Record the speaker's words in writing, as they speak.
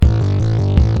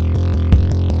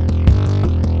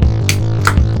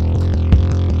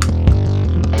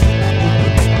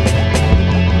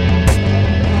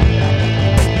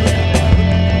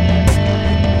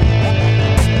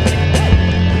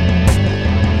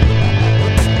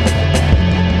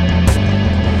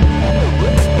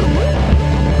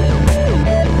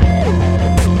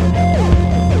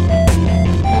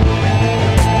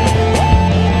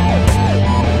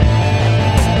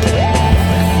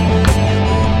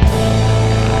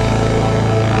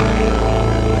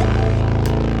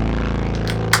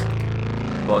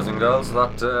girls,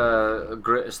 that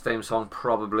greatest theme song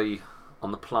probably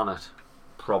on the planet.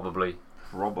 Probably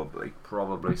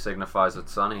signifies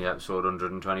it's Sunny, episode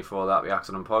 124 That Be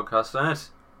Accident podcast, ain't it?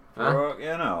 Huh?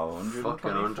 Yeah, no, 124.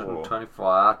 Fucking 124.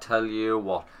 I tell you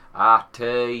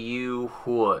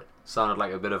what. Sounded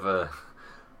like a bit of a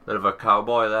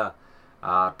cowboy there.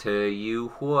 I tell you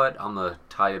what, I'm the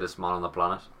tiredest man on the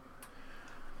planet.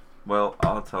 Well,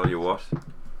 I'll tell you what.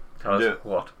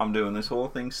 What? I'm doing this whole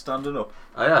thing standing up.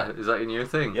 Oh yeah, is that your new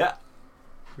thing? Yeah.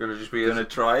 You're gonna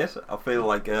try it. I feel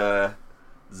like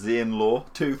Zane Law,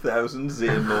 2000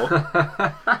 Zane Law.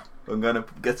 I'm gonna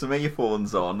get some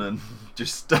earphones on and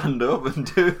just stand up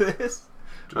and do this.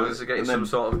 Do you want us to get you some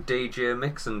sort of DJ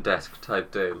mixing desk type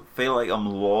deal? Feel like I'm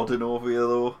lording over you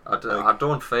though. I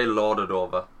don't feel lorded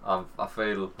over. I'm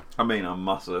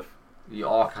massive. You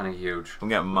are kind of huge. I'm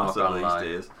getting massive these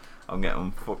days. I'm getting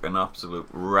fucking absolute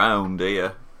round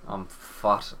here. I'm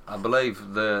fat. I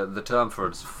believe the term for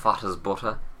it's fat as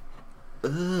butter.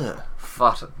 Ugh.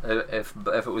 Fat. If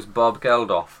it was Bob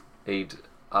Geldof, he'd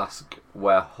ask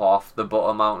where half the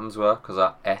butter mountains were, because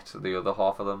I ate the other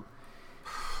half of them.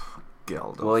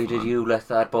 Geldof, Why did you let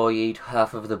that boy eat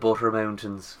half of the butter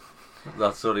mountains?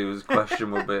 That's what his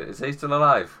question would be. Is he still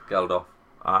alive, Geldof?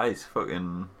 He's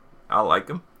fucking... I like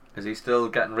him. Is he still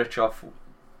getting rich off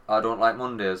I Don't Like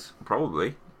Mondays?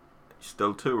 Probably. He's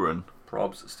still touring.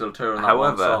 Probs still touring that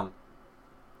one song.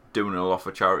 Doing a lot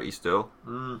for charity still.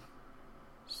 Mm.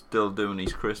 Still doing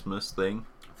his Christmas thing.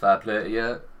 Fair play to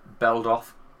you. Belled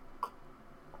off.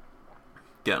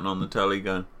 Getting on the telly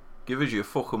going, give us your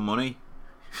fucking money.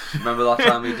 Remember that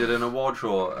time he did an award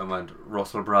show and went,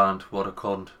 Russell Brand, what a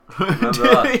cunt. Remember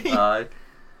that? Aye.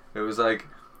 It was like,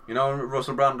 you know,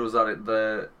 Russell Brand was at it,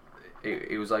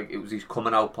 it was like, it was his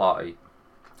coming out party.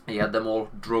 He had them all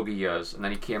druggy years, and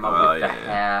then he came out with the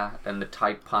hair and the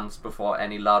tight pants before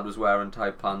any lad was wearing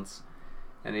tight pants.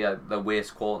 And he had the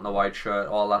waistcoat and the white shirt,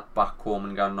 all that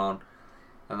backcombing going on.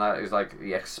 And that is like,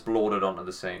 he exploded onto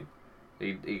the scene.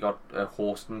 He got a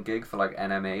hosting gig for like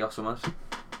NME or something.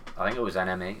 I think it was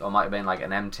NME, or might have been like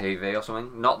an MTV or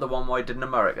something. Not the one where I did in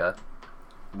America,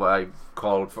 where I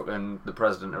called fucking the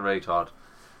president a retard.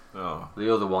 Oh.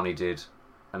 The other one he did,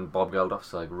 and Bob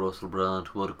Geldof's like, Russell Brand,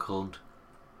 what a cunt.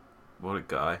 What a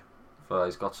guy.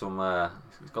 He's got some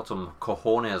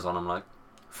cojones on him, like,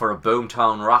 for a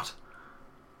boomtown rat.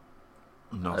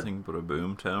 Nothing but a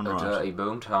boomtown rat. A dirty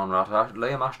boomtown rat.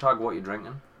 Liam, hashtag what you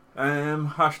drinking?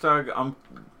 Hashtag, I'm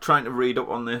trying to read up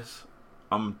on this.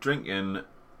 I'm drinking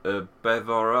a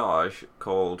beverage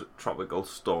called Tropical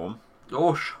Storm.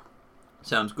 Osh.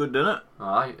 Sounds good, doesn't it?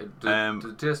 Aye. Did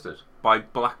you taste it? By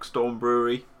Blackstone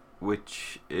Brewery,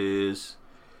 which is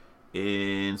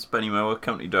in Spennymoor,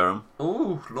 County Durham.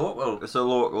 Ooh, local. It's a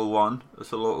local one.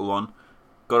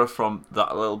 Got it from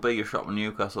that little beer shop in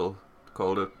Newcastle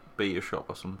called a beer shop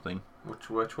or something. Which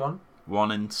one?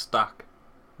 One in Stack.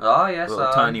 Ah, yes. The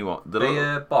little tiny one. The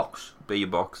beer box. Beer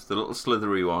box. The little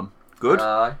slithery one. Good.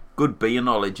 Good beer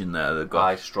knowledge in there they've got.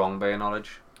 Aye, strong beer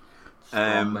knowledge.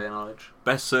 Beer knowledge.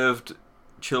 Best served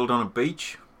chilled on a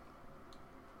beach.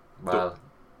 Well.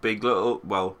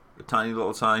 A tiny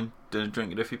little time. Don't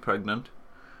drink it if you're pregnant.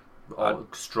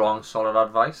 Strong, solid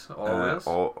advice, always.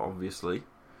 Obviously.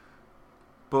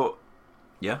 But,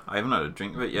 yeah, I haven't had a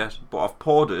drink of it yet. But I've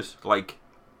poured it like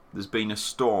there's been a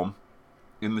storm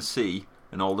in the sea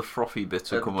and all the frothy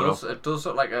bits are coming up. It does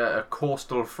look like a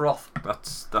coastal froth.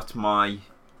 That's my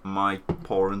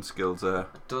pouring skills there.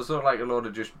 It does look like a load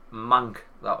of just mank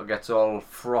that gets all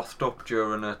frothed up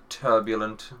during a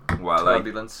turbulent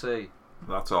sea.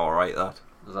 That's alright, that.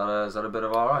 Is that a bit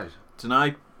of alright?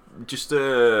 Tonight, just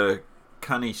a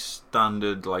canny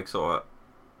standard, like, sort of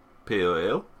pale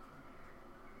ale.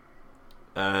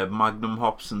 Magnum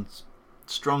hops and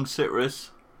strong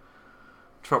citrus.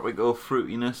 Tropical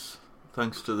fruitiness,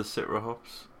 thanks to the citra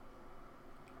hops.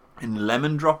 And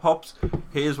lemon drop hops.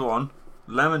 Here's one.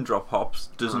 Lemon drop hops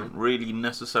doesn't really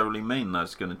necessarily mean that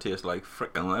it's going to taste like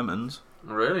frickin' lemons.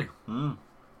 Really? Mm.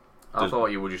 I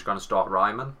thought you were just going to start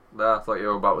rhyming there. I thought you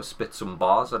were about to spit some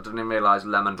bars. I didn't even realise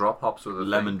lemon drop hops were the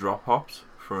lemon drop hops.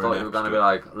 I thought you were going to be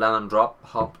like, lemon drop,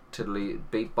 hop, tiddly,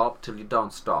 beat bop, till you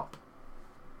don't stop.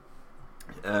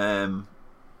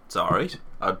 It's alright.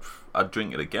 I'd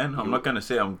drink it again. I'm not going to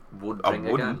say I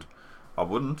wouldn't. I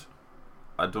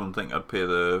don't think I'd pay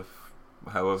the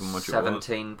however much it was.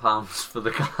 £17 for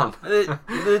the can.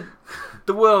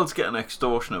 The world's getting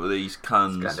extortionate with these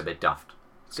cans. It's getting a bit daft.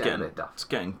 It's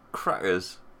getting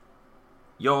crackers.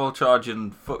 You're all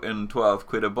charging fucking 12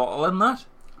 quid a bottle and that?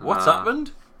 What's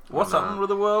happened? What's happened with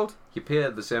the world? You pay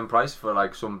the same price for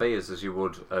like some beers as you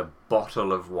would a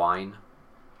bottle of wine.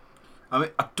 I mean,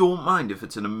 I don't mind if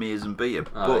it's an amazing beer,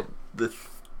 Aye. but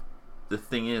the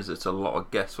thing is, it's a lot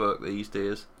of guesswork these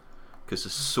days because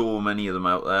there's so many of them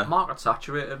out there. Market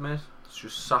saturated, mate. It's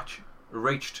just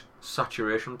reached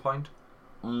saturation point.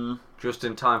 Just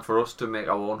in time for us to make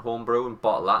our own home brew and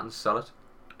bottle that and sell it.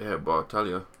 Yeah, but I tell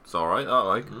you, it's alright, that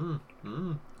like.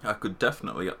 I could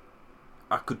definitely...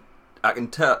 I can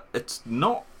tell it's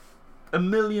not a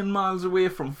million miles away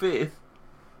from Faith.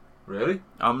 Really?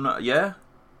 I'm not... Yeah.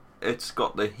 It's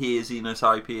got the haziness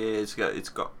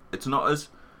IPA. It's not as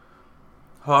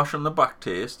harsh on the back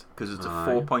taste because it's a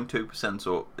 4.2%,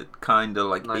 so it kind of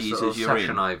like nice eases little you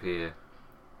session in. IPA.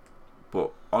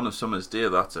 But on a summer's day,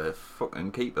 that's a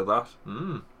fucking keeper, that.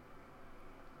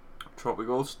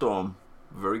 Tropical Storm.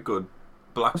 Very good.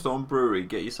 Blackstone Brewery.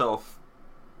 Get yourself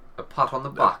a pat on the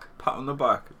back. Pat on the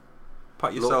back.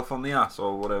 Pat yourself on the ass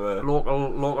or whatever.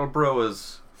 Local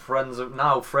brewers, friends of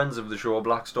the show,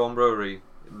 Blackstone Brewery.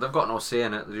 They've got no say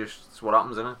in it. It's what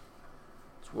happens, innit?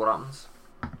 It's what happens.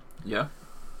 Yeah.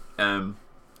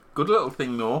 Good little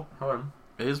thing though.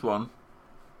 Here's one.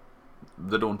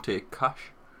 They don't take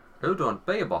cash. Who don't?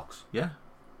 Beer box. Yeah.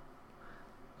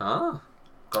 Got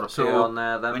to pay on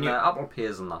them Apple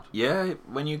Pays and that. Yeah,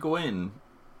 when you go in.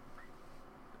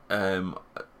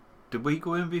 Did we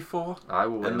go in before? We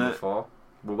went in before.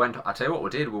 I tell you what we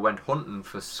did. We went hunting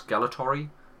for Skeletori.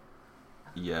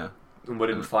 Yeah. And we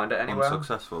didn't find it anywhere.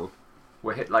 Unsuccessful.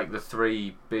 We hit like the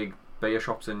 3 big beer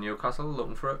shops in Newcastle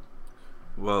looking for it.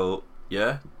 Well,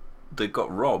 yeah. They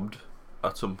got robbed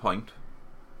at some point.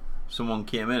 Someone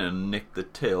came in and nicked the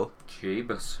till.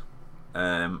 Jeebus.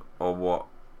 Or what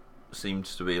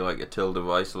seems to be like a till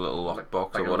device, a little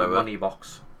lockbox like or whatever. A money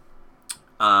box.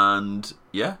 And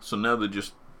yeah, so now they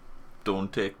just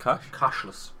don't take cash.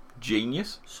 Cashless.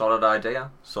 Genius. Solid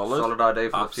idea. Solid idea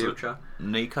for the future.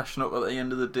 No cashing up at the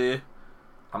end of the day.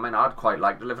 I mean, I'd quite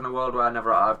like to live in a world where I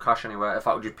never have cash anywhere. If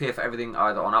I would just pay for everything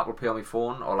either on Apple Pay on my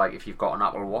phone or like if you've got an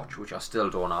Apple Watch, which I still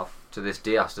don't have. To this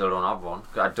day, I still don't have one.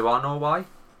 Do I know why?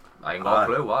 I ain't got a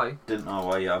clue why. Didn't know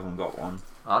why you haven't got one.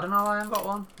 I don't know why I ain't got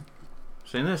one.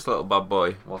 Seen this little bad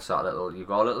boy? What's that little? You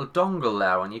got a little dongle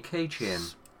there on your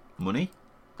keychain. Money.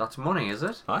 That's money, is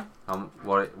it? Aye.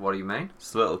 What do you mean?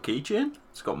 It's a little keychain.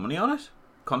 It's got money on it.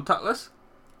 Contactless.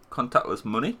 Contactless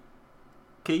money.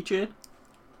 Keychain.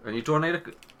 And you don't need a...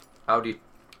 How do you...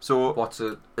 So... What's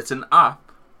it? It's an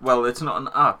app. Well, it's not an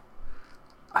app.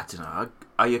 I don't know.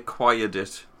 I acquired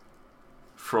it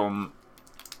from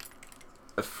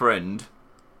a friend,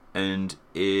 and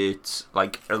it's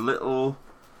like a little...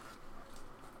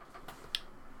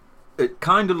 It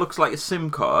kind of looks like a SIM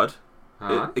card.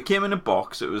 It came in a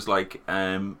box. It was like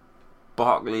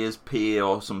Barclays Pay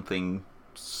or something.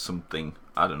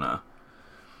 I don't know.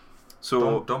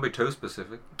 So don't be too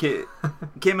specific.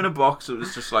 Came in a box. It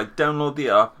was just like download the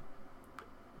app,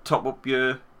 top up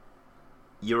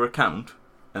your account,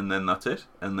 and then that's it.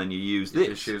 And then you use this.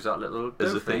 Just use that little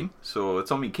as a thing. So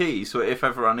it's on my key. So if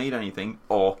ever I need anything,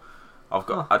 or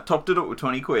I topped it up with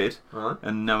 20 quid, right.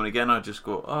 And now and again I just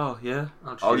go, oh yeah,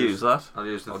 I'll use that. I'll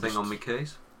use the thing on my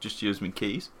keys. Just use my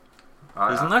keys.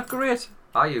 Isn't that great?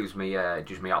 I use me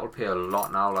Apple Pay a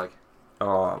lot now, like.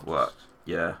 Oh well,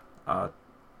 yeah.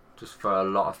 Just for a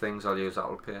lot of things, I'll use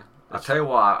Apple Pay. I tell you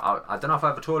what, I don't know if I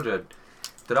ever told you.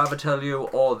 Did I ever tell you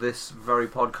or this very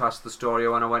podcast the story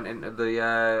when I went into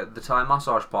the Thai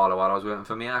massage parlour while I was waiting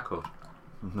for my haircut?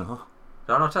 No.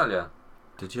 Did I not tell you?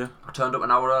 Did you? I turned up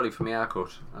an hour early for my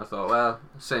haircut. I thought, well,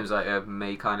 seems like a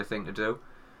me kind of thing to do.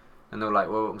 And they were like,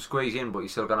 well, I'm squeezing in, but you're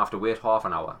still going to have to wait half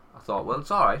an hour. I thought, well, it's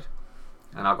alright.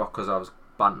 And because I was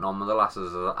banting on with the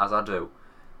lasses as I do.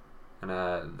 And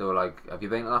they were like, have you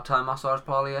been to that Thai massage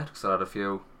parlour yet? Because I had a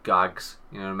few gags,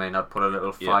 you know what I mean? I'd put a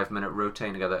little 5-minute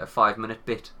routine together, a 5-minute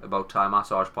bit about Thai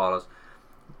massage parlours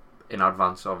in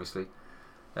advance, obviously.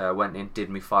 Went in, did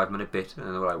me 5-minute bit, and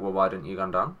they were like, well, why didn't you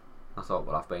go down? I thought,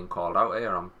 well, I've been called out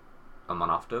here, I'm on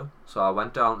have to. So I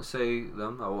went down to see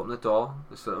them. I opened the door.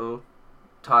 This little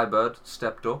Thai bird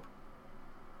stepped up.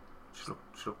 She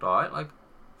looked alright, like,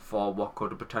 for what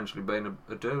could have potentially been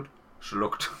a dude. She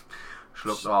looked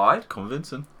alright.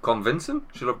 Convincing.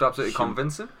 She looked absolutely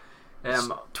convincing.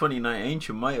 2019,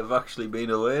 she might have actually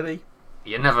been a lady.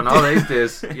 You never know these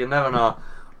days. You never know.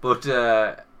 But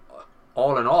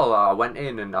all in all, I went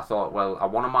in and I thought, well, I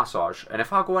want a massage. And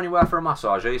if I go anywhere for a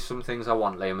massage, here's some things I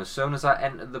want, Liam. As soon as I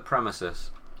enter the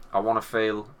premises, I want to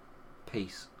feel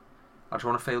peace. I just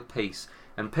want to feel peace.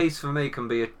 And peace for me can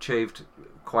be achieved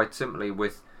quite simply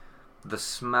with the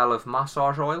smell of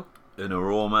massage oil. An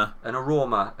aroma.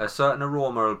 A certain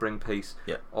aroma will bring peace.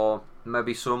 Yeah. Or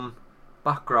maybe some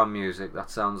background music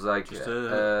that sounds like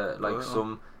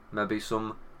some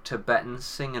Tibetan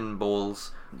singing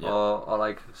bowls, Yeah. or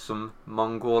like some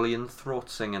Mongolian throat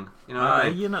singing. You know what I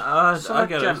mean? You know, I Something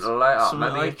get gentle it. like that. Something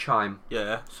Maybe a like- chime.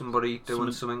 Yeah, Somebody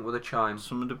doing something with a chime.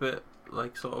 something a bit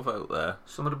like sort of out there.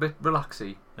 Something a bit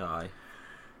relaxy. Aye.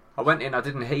 I went in. I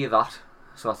didn't hear that,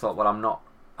 so I thought, well,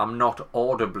 I'm not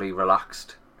audibly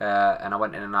relaxed. And I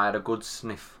went in and I had a good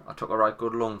sniff. I took a right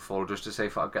good lungful just to see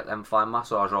if I could get them fine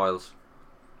massage oils.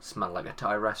 Smelled like a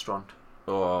Thai restaurant.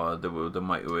 Oh, the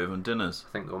microwave dinners.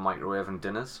 I think they were microwaving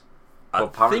dinners. I But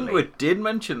apparently- think we did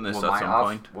mention this We at might some have,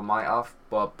 point. We might have,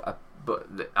 but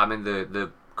I mean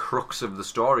the crux of the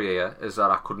story here is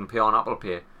that I couldn't pay on Apple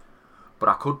Pay, but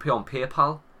I could pay on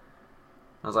PayPal.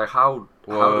 I was like, how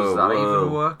does that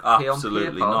even work? Pay on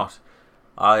Absolutely PayPal?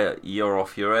 not. You're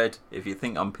off your head. If you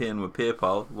think I'm paying with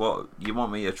PayPal, what you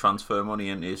want me to transfer money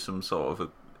into some sort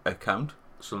of account?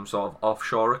 Some sort of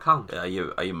offshore account. Are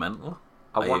you mental?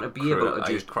 I want to be able to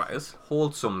just crackers.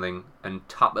 hold something and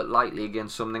tap it lightly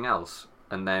against something else,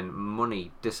 and then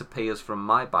money disappears from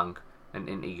my bank and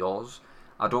into yours.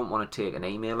 I don't want to take an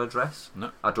email address.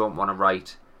 No. I don't want to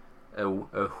write a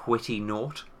witty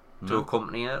note to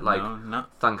accompany it, like no.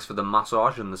 thanks for the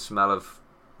massage and the smell of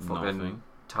fucking Nothing.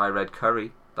 Thai red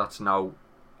curry that's now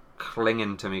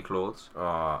clinging to me clothes.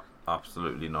 Oh,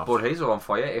 absolutely not. But here's one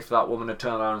for you: if that woman had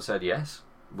turned around and said, "Yes,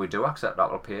 we do accept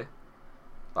Apple Pay,"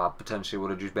 that potentially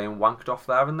would have just been wanked off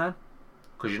there and then.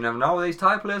 Because you never know with these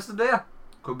Thai places there.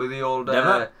 Could be the old,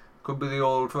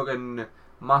 fucking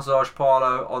massage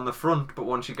parlour on the front, but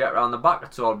once you get around the back,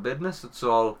 it's all business. It's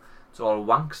all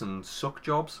wanks and suck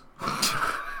jobs.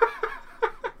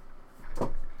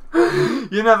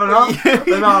 You never know.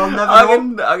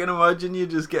 I can imagine you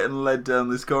just getting led down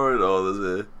this corridor.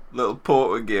 There's a little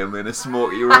porter game in a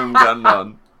smoky room going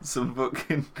on. Some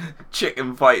fucking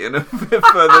chicken fighting a bit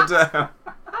further down.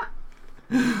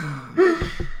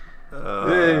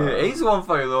 Here's the one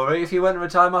for you though, right? If you went to a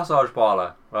Thai massage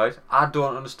parlour, right? I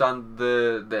don't understand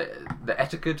the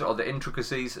etiquette or the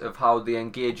intricacies of how they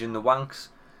engage in the wanks.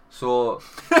 So,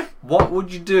 what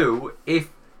would you do if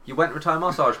you went to a Thai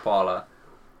massage parlour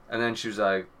and then she was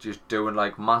like just doing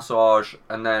like massage,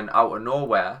 and then out of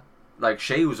nowhere, like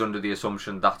she was under the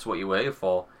assumption that's what you were here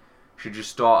for, she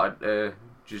just started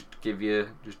just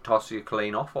toss you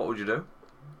clean off? What would you do?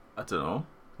 I don't know.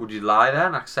 Would you lie there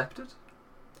and accept it?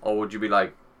 Or would you be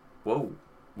like, whoa,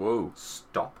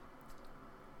 stop.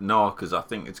 No, because I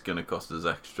think it's going to cost us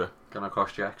extra. Gonna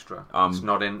cost you extra. I'm It's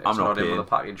not in not with paying. the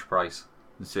package price.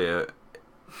 And say,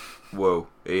 whoa,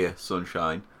 here,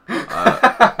 sunshine.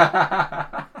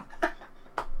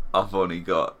 I've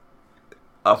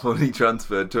only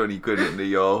transferred 20 quid into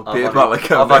your PayPal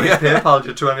account. I've only PayPal'd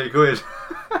you 20 quid.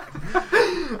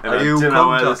 And Are you I don't know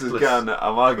where this is contactless? going.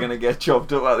 Am I going to get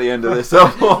chopped up at the end of this or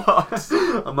what?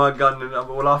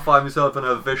 Will I find myself in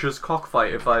a vicious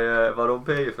cockfight if I don't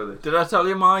pay you for this? Did I tell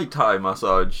you my Thai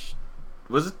massage?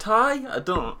 Was it Thai? I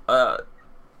don't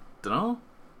know.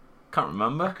 Can't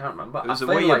remember. I can't remember. It was I a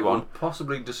feel weird like one. we've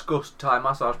possibly discussed Thai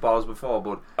massage parlours before,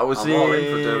 but I was I'm all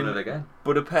in for doing it again.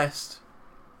 Budapest,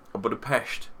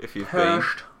 if you've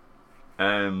Perched.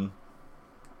 been.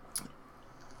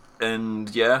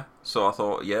 And yeah, so I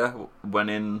thought, when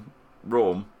in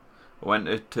Rome, I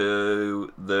went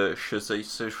to the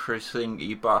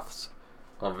Shisingi baths.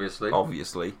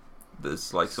 Obviously.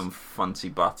 There's like some fancy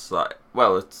baths that,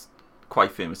 well, it's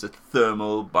quite famous. It's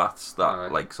thermal baths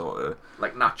that Right.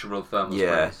 Like natural thermal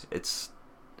springs.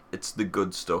 it's the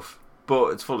good stuff. But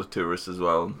it's full of tourists as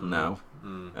well now.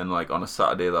 Mm. And like on a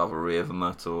Saturday they have a rave and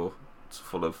that, so it's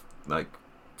full of like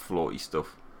floaty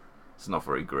stuff. It's not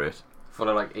very great. Full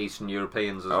of like Eastern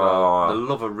Europeans as Oh. well. They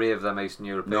love a rave, them Eastern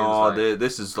Europeans. No, like.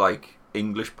 this is like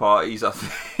English parties, I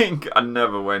think. I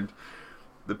never went.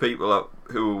 The people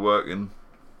who were working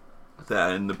there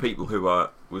and the people who I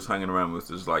was hanging around with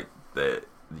was like,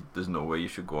 there's no way you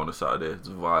should go on a Saturday. It's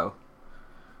vile.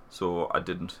 So I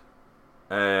didn't.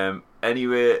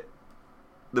 Anyway,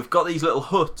 they've got these little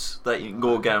huts that you can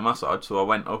go get a massage. So I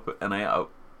went up and I ate out.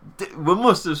 We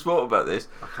must have spoke about this.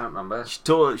 I can't remember. She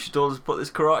told us to put this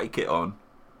karate kit on.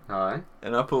 Alright.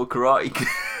 And I put a karate kit.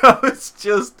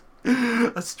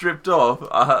 I stripped off.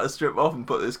 I had to strip off and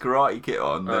put this karate kit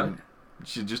on. Right. Then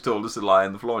she just told us to lie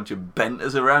on the floor and she bent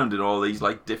us around in all these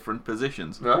like different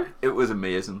positions. Right. It was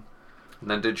amazing. And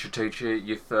then did she teach you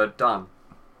your third dan?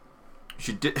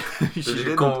 She did. Did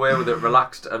you come away with it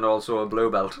relaxed and also a blue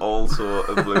belt? Also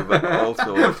a blue belt.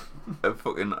 Also a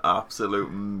fucking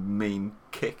absolute mean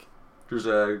kick. Just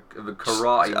a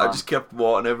karate I man. just kept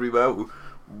walking everywhere with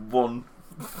one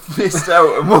fist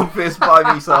out and one fist by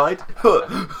my side.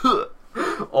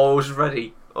 Always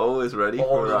ready. Always ready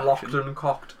Always for locked action. and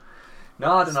cocked.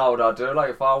 No, I don't know what I'd do.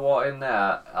 Like, if I walk in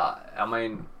there, I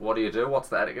mean, what do you do? What's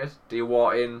the etiquette? Do you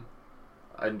walk in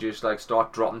and just, like,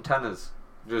 start dropping tenors?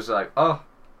 Just like, oh,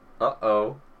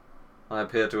 uh-oh, I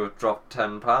appear to have dropped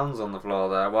 £10 on the floor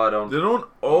there. Why don't They don't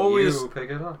always... you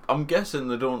pick it up? I'm guessing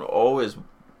they don't always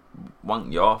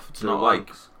wank you off. It's not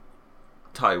like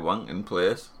tie wank in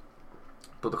place.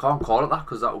 But they can't call it that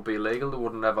because that would be illegal. They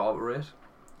wouldn't ever operate.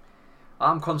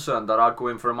 I'm concerned that I'd go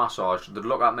in for a massage. They'd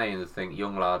look at me and they'd think,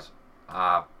 young lad,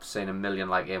 I've seen a million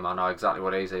like him. I know exactly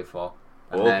what he's here for.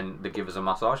 And then they give us a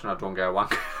massage and I don't get a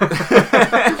wank.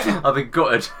 I'd be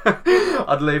gutted.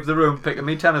 I'd leave the room picking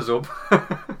me tenors up.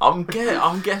 I'm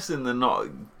guessing they're not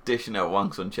dishing out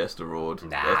wanks on Chester Road.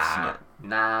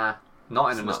 Nah.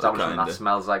 Not in an establishment that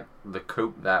smells like the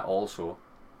coop there also.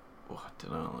 Oh, I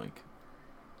don't know, like...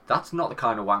 That's not the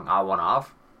kind of wank I want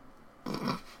to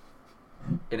have.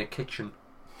 In a kitchen.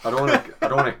 I don't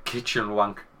want a kitchen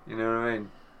wank. You know what I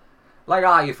mean?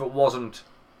 Like, if it wasn't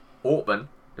open,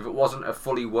 if it wasn't a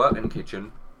fully working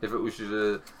kitchen, if it was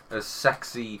just a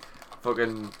sexy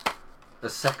fucking... A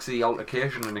sexy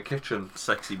altercation in a kitchen.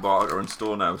 Sexy Barker and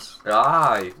Stonehouse.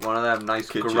 Aye, one of them nice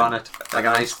kitchen. Granite, like a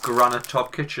nice granite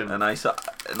top kitchen. A nice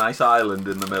island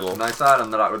in the middle. A nice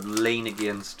island that I would lean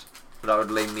against. That I would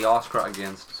lean the arse crack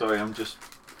against. Sorry, I'm just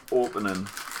opening.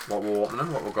 What we're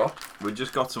opening? What we got? We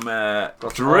just got some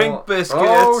drink biscuits.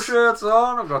 Oh shit,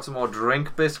 son! I've got some more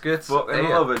drink biscuits. Fucking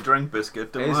love a drink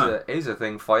biscuit, don't I? Here's a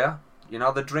thing for you. You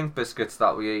know the drink biscuits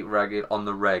that we eat on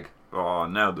the reg? Oh,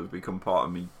 now they've become part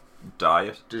of me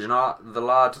diet. Did you know the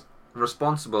lad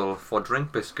responsible for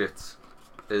drink biscuits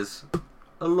is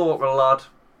a local lad?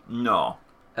 No.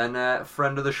 And a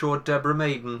friend of the show, Deborah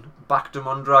Meaden, backed him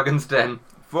on Dragon's Den.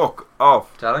 Fuck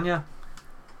off. Telling you.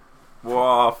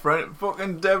 Wow,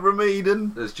 fucking Deborah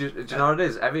Meaden. Do you know what it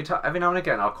is? Every now and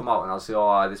again I'll come out and I'll say,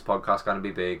 oh, this podcast's going to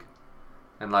be big.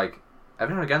 And like,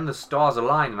 every now and again the stars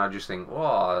align and I just think,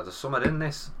 oh, there's something in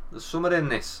this. There's something in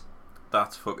this.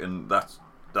 That's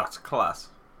class.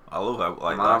 I love how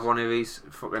like that. I have one of these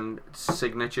fucking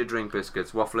signature drink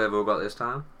biscuits. What flavour we got this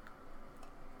time?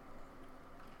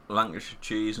 Lancashire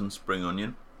cheese and spring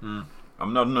onion.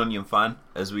 I'm not an onion fan,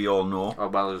 as we all know. Oh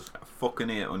well, I fucking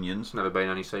hate onions. Never been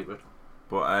any secret.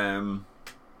 But I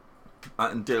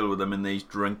can deal with them in these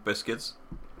drink biscuits.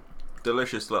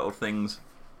 Delicious little things.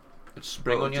 It's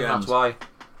spring onion, that's why.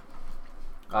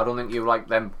 I don't think you like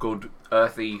them good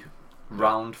earthy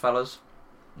round fellas.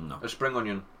 No. A spring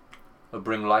onion will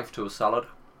bring life to a salad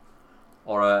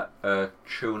or a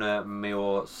tuna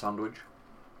mayo sandwich.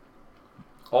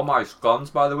 Or my scones,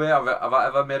 by the way. Have I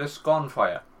ever made a scone for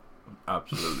you?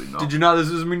 Absolutely not. Did you know this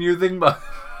is my new thing, but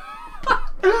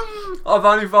I've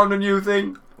only found a new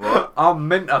thing. What? I'm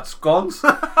mint at scones.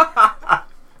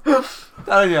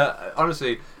 Telling you,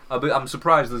 honestly, I'm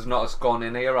surprised there's not a scone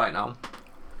in here right now.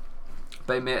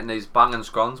 Been making these banging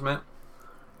scones, mate.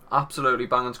 Absolutely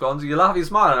banging scones. You laugh, you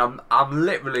smile, and I'm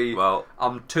literally,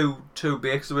 I'm two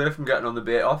bakes away from getting on the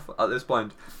bait off at this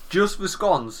point. Just for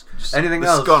scones. Anything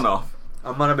else? Scone off.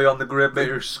 I'm gonna be on the Great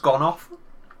British Scone Off.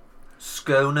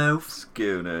 Scone off.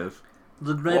 Scone off.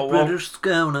 The Great British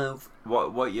Scone Off.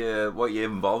 What you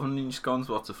involving in your scones?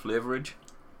 What's the flavourage?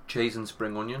 Cheese and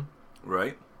spring onion.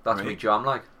 Right. That's me jam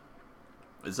like.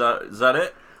 Is that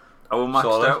it? I will maxed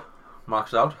Solid. out.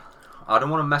 Maxed out. I don't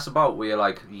want to mess about with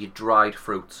your dried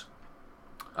fruits.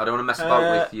 I don't want to mess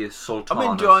about with your sultanas.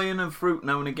 I'm enjoying a fruit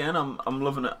now and again. I'm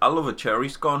loving it. I love a cherry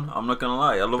scone. I'm not gonna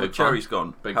lie. I love a cherry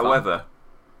scone. However,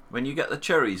 when you get the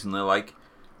cherries and they're like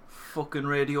fucking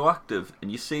radioactive,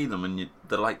 and you see them and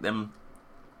they're like them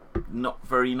not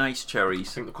very nice cherries.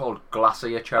 I think they're called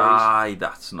glacier cherries. Aye,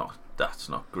 that's not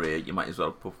great. You might as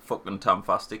well put fucking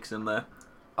Tamfastics in there.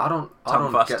 I don't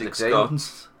get the deal.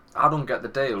 Scones. I don't get the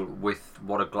deal with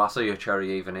what a glacier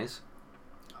cherry even is.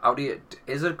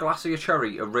 Is a glacier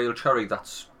cherry a real cherry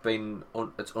that's been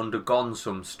it's undergone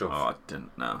some stuff? Oh, I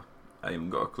didn't know. I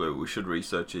haven't got a clue. We should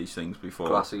research these things before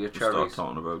glacier we cherries. start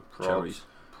talking about cherries.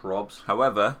 Probs.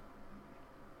 However,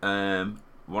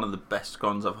 one of the best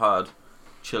scones I've had,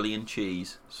 chili and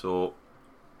cheese. So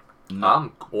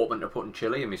I'm open to putting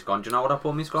chili in my scone. Do you know what I put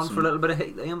in my scone for a little bit of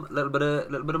heat? A little bit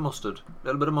of mustard,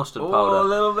 powder. Oh, a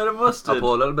little bit of mustard. I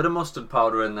put a little bit of mustard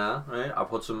powder in there. Right. I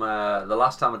put some. The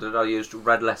last time I did it, I used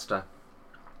red Leicester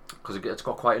because it's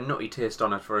got quite a nutty taste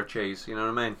on it for a cheese. You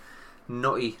know what I mean?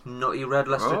 Nutty red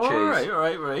Leicester cheese.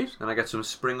 Right. Then I get some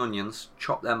spring onions,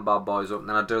 chop them bad boys up, and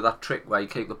then I do that trick where you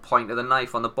keep the point of the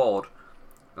knife on the board,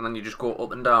 and then you just go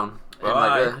up and down. And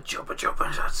like a choppy.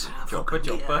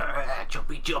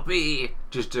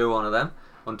 Just do one of them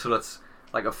until it's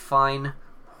like a fine,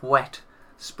 wet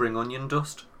spring onion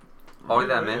dust.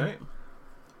 There, mate.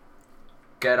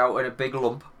 get out in a big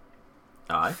lump,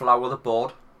 Aye. flour the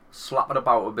board, slap it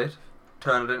about a bit,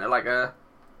 turn it into like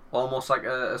almost like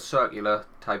a circular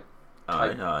type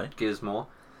Aye. gizmo,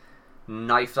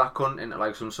 knife that cunt into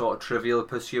like some sort of Trivial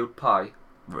Pursuit pie,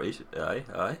 Right.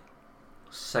 Aye.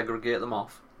 segregate them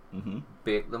off,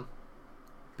 bake them.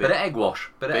 Bit Bit of egg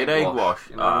wash.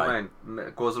 You know what I mean?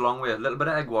 It goes a long way. A little bit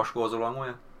of egg wash goes a long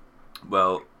way.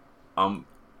 Well, I'm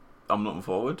looking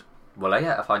forward. Well,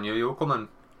 yeah, if I knew you were coming,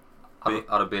 I'd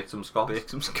have baked some scones. Bake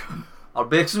some scones. I'll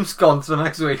bake some scones for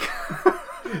next week.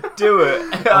 Do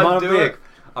it.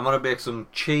 I'm gonna bake some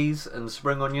cheese and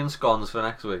spring onion scones for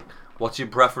next week. What's your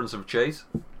preference of cheese?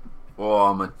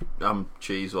 Oh, I'm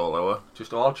cheese all over.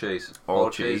 Just all cheese. All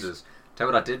cheeses. Tell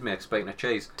you what I did make, speaking of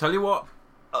cheese. Tell you what,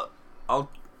 I'll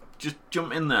just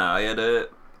jump in there. I had a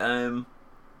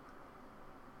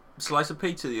slice of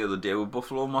pizza the other day with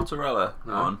buffalo mozzarella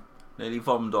on. Nearly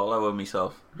vomited all over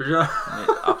myself.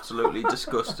 Absolutely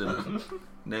disgusting.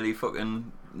 Nearly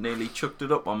chucked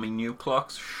it up on me new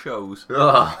Clark's shows.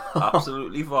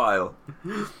 Absolutely vile.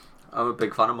 I'm a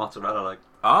big fan of mozzarella.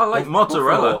 I like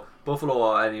mozzarella. Buffalo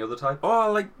or any other type. Oh, I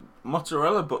like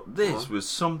mozzarella, but this was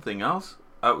something else.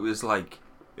 It was like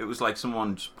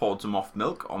someone just poured some off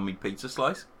milk on me pizza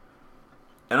slice.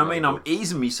 And I mean, I'm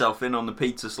easing myself in on the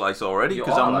pizza slice already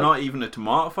because I'm not even a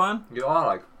tomato fan. You are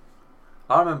like.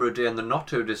 I remember a day in the not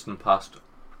too distant past,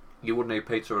 you wouldn't eat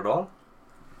pizza at all.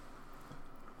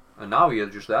 And now you're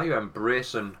just there, you're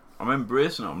embracing. I'm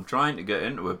embracing it, I'm trying to get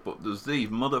into it, but there's these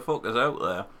motherfuckers out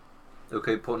there who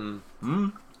keep putting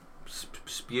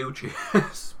spew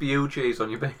cheese on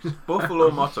your pizza. Buffalo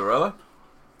mozzarella.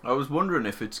 I was wondering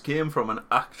if it came from an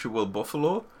actual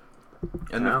buffalo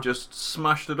and they've just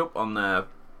smashed it up on there,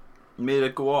 made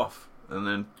it go off, and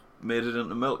then made it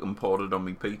into milk and poured it on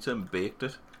my pizza and baked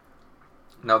it.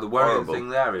 Now the worrying thing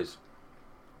there is,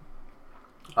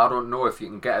 I don't know if you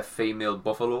can get a female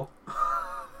buffalo.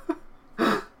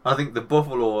 I think the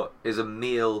buffalo is a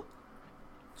male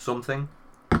something.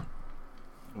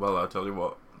 Well, I'll tell you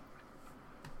what.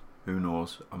 Who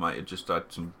knows? I might have just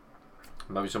had some.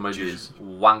 Maybe somebody just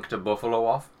wanked a buffalo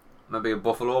off. Maybe a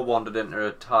buffalo wandered into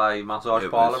a Thai massage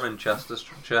parlour in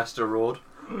Chester Road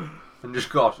and just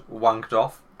got wanked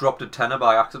off. Dropped a tenner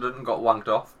by accident and got wanked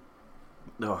off.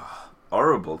 Oh,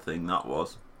 horrible thing that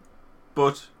was.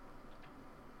 But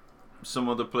some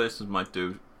other places might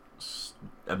do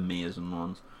amazing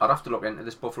ones. I'd have to look into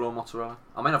this buffalo mozzarella.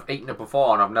 I mean, I've eaten it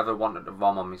before and I've never wanted to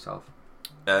vom on myself.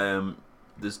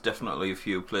 There's definitely a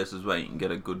few places where you can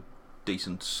get a good,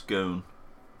 decent scone.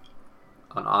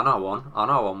 And I know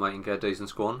one where you can get a decent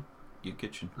scone. Your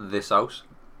kitchen. This house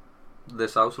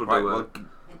will do it.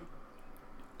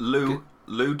 Well,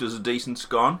 Lou does a decent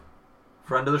scone.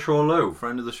 Friend of the show,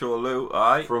 Lou.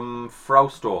 Aye. From Crowle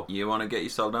store. You want to get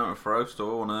yourself down to Crowle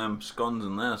store? One of them scones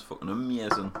in there is fucking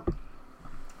amazing.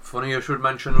 Funny you should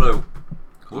mention Lou.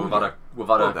 We've had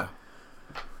a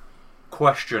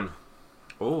question.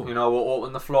 Oh. You know, we'll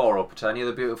open the floor up to any of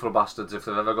the beautiful bastards if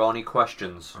they've ever got any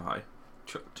questions. Aye.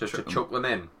 Chuck them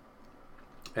in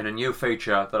a new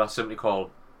feature that I simply call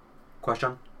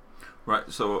Question.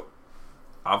 Right, so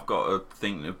I've got a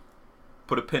thing to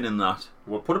put a pin in that.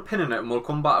 We'll put a pin in it and we'll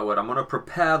come back to it. I'm going to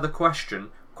prepare the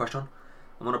question. I'm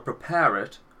going to prepare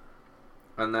it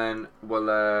and then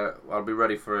I'll be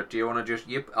ready for it. Do you want to just...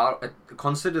 I'll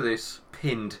consider this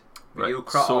pinned. Right. You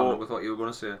crack on with what you were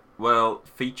going to say. Well,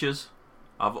 features.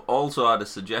 I've also had a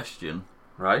suggestion.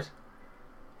 Right.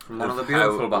 From one of the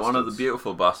beautiful bastards. One of the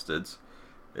beautiful bastards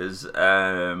is there's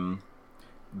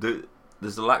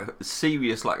a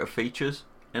serious lack of features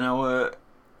in our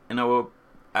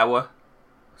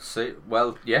See,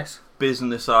 well, yes.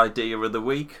 Business idea of the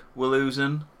week we're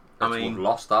losing. We've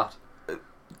lost that.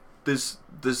 There's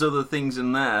other things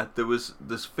in there.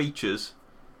 There's features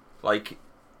like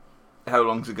how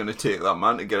long's it going to take that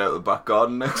man to get out of the back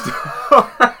garden next door?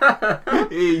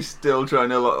 He's still trying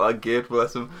to lock that gate,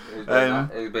 bless him.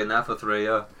 He's been there for 3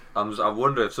 years. I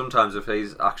wonder if sometimes if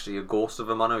he's actually a ghost of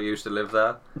a man who used to live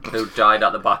there, who died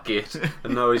at the back gate,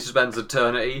 and now he spends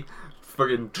eternity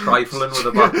fucking trifling with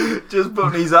the back. Just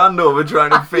putting his hand over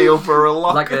trying to feel for a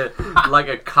lock. like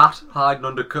a cat hiding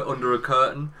under a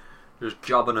curtain, just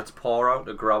jobbing its paw out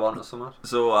to grab onto something.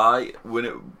 So I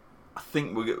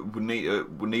think we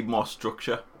need more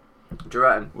structure. Do you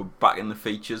reckon? We're back in the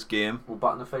features game.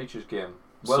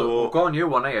 Well, so, we've got a new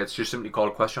one here. It's just simply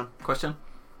called Question.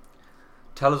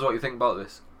 Tell us what you think about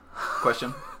this.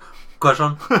 Question.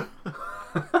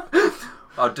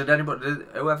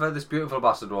 Whoever this beautiful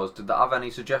bastard was, did they have any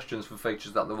suggestions for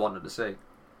features that they wanted to see?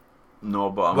 No,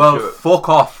 but I'm sure. Fuck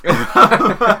off.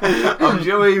 I'm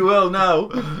sure he will now.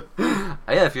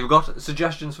 Yeah, if you've got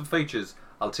suggestions for features,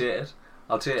 I'll take it.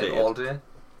 I'll take it all day.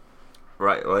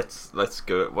 Right, let's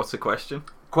go. What's the question?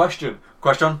 Question.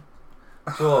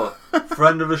 So,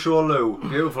 friend of the show, Lou,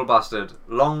 beautiful bastard,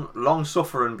 long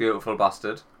suffering beautiful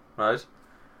bastard, right?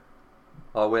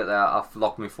 Oh wait, there, I've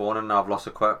locked my phone and now I've lost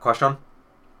a question.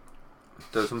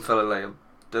 Do some filler, Liam.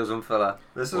 Do some filler.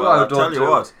 This is why we don't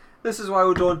do. This is why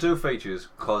we don't do features,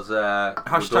 because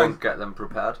we don't get them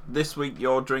prepared. This week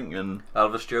you're drinking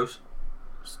Elvis juice.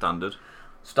 Standard.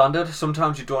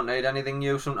 Sometimes you don't need anything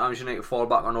new. Sometimes you need to fall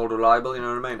back on old reliable. You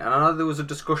know what I mean? And I know there was a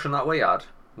discussion that we had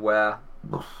where,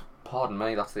 pardon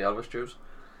me, that's the Elvis juice.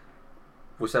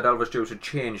 We said Elvis juice had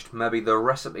changed. Maybe the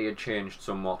recipe had changed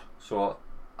somewhat. So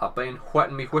I've been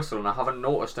wetting my whistle and I haven't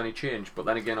noticed any change. But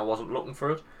then again, I wasn't looking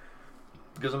for it.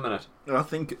 Give us a minute. I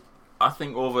think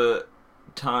over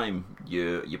time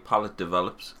your palate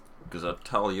develops, because I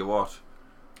tell you what,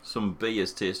 some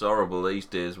beers taste horrible these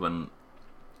days.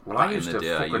 I used to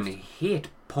fucking hate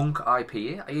punk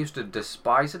IPA. I used to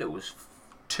despise it. It was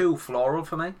too floral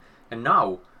for me. And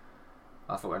now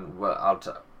I fucking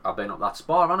I've been up that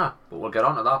spa, haven't I? But we'll get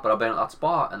on to that. But I've been at that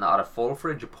spa and I had a full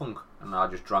fridge of punk and I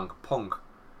just drank punk.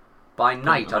 By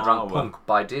night I drank punk.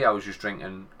 By day I was just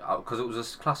drinking, because it was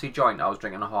a classy joint, I was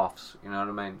drinking halves. You know what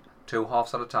I mean? 2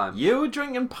 halves at a time. You were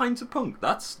drinking pints of punk?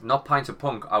 That's not pints of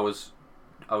punk. I was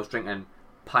drinking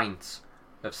pints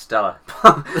of Stella.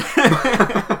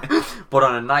 But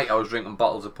on a night I was drinking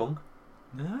bottles of punk.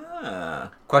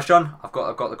 Question? I've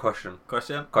got the question.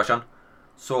 Question.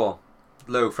 So,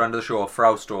 Lou, friend of the show,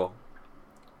 Frau Store.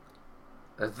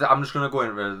 I'm just going to go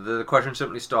into it. The question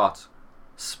simply starts: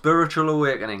 spiritual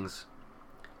awakenings.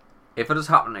 If it has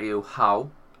happened to you,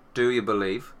 how? Do you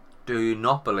believe? Do you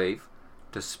not believe?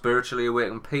 Do spiritually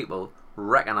awakened people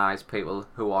recognise people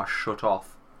who are shut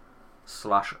off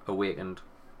 / awakened?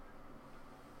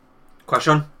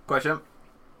 Question.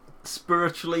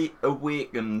 Spiritually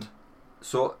awakened.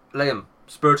 So, Liam,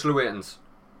 spiritual awakens.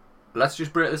 Let's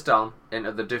just break this down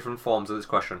into the different forms of this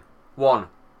question. 1.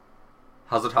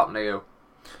 Has it happened to you?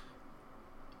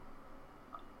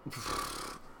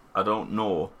 I don't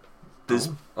know. There's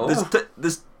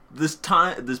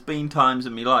been times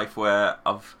in my life where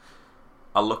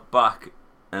I look back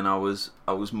and I was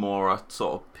more at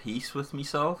sort of peace with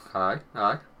myself. Aye.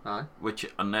 Which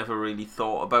I never really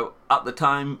thought about at the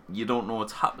time. You don't know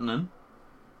what's happening.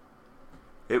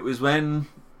 It was when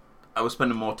I was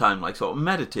spending more time like sort of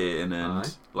meditating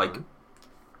and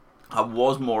I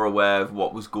was more aware of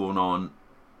what was going on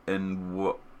and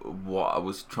what I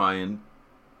was trying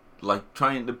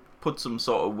to put some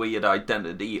sort of weird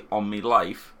identity on my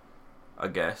life, I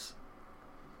guess.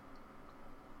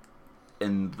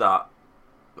 And that,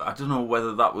 I don't know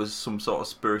whether that was some sort of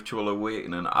spiritual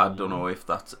awakening. I don't know if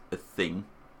that's a thing.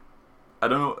 I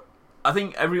don't know. I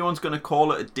think everyone's going to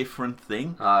call it a different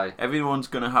thing. Aye. Everyone's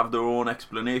going to have their own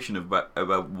explanation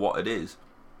about what it is.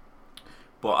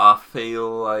 But I feel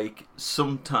like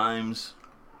sometimes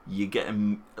you get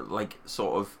like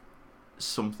sort of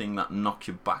something that knocks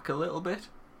you back a little bit.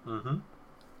 Mm-hmm.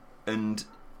 And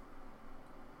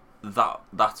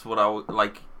that's what I would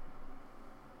like.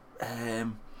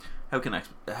 How can I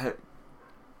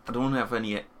don't have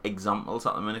any examples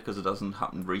at the minute because it hasn't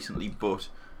happened recently, but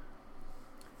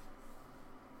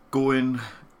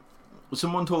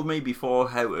someone told me before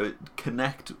how to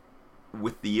connect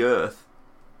with the earth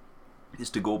is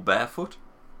to go barefoot.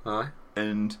 Aye.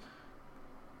 And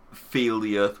feel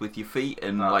the earth with your feet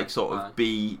and like sort of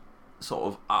be sort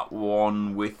of at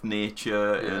one with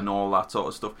nature and all that sort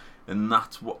of stuff, and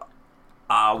that's what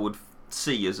I would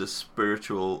see as a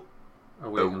spiritual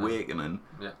awakening.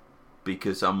 Yeah.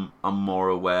 Because I'm more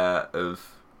aware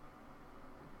of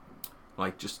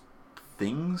like just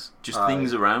things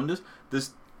around us.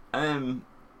 There's a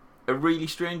really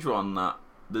strange one that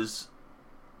there's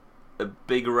a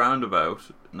big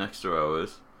roundabout next to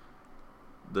ours,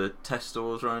 the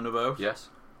Tesco's roundabout. Yes.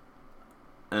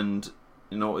 And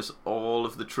you notice all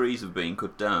of the trees have been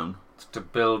cut down. It's to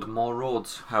build more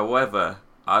roads. However,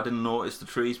 I didn't notice the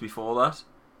trees before that.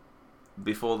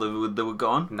 Before they were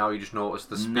gone. Now you just notice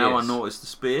the space. Now I notice the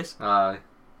space. Aye.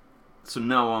 So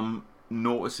now I'm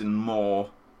noticing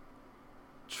more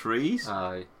trees.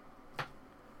 Aye.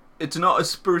 It's not a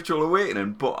spiritual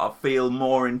awakening, but I feel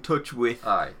more in touch with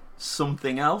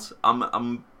something else.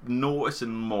 I'm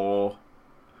noticing more,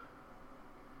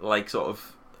 like sort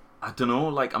of, I don't know,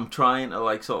 like I'm trying to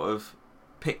like sort of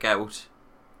pick out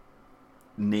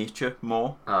nature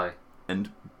more. Aye.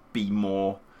 And be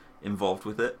more involved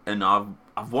with it. And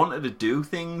I've wanted to do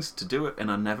things to do it,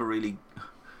 and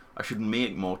I should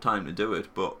make more time to do it,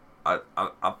 but I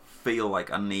feel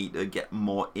like I need to get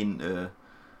more into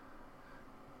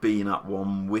being at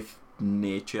one with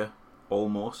nature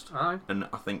almost. Aye. And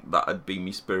I think that'd be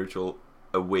me spiritual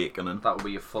awakening. That would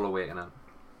be your full awakening.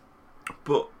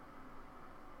 But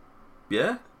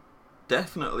yeah,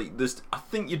 definitely. I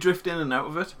think you drift in and out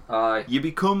of it. Aye. You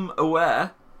become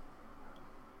aware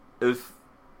of.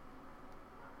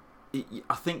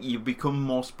 I think you become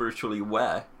more spiritually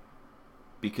aware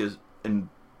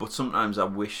but sometimes I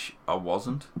wish I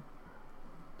wasn't.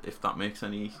 If that makes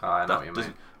any. I know what you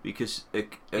mean. Because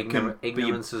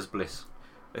ignorance is bliss.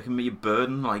 It can be a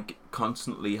burden, like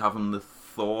constantly having the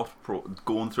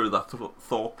going through that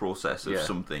thought process of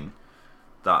something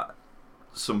that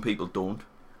some people don't.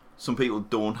 Some people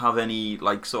don't have any,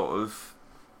 like, sort of,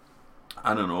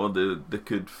 I don't know, they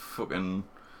could fucking,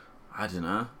 I don't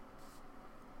know,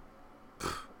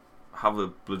 have a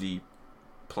bloody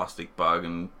plastic bag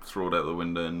and throw it out the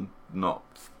window and not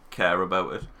care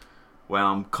about it. Where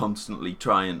I'm constantly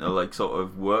trying to, like, sort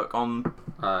of work on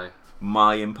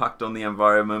my impact on the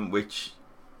environment, which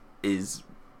has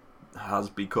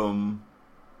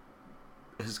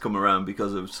come around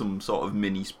because of some sort of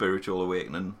mini spiritual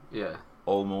awakening. Yeah.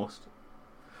 Almost.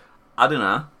 I don't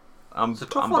know. It's a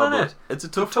tough one, isn't it? It's a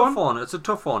tough one. It's a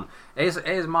tough one.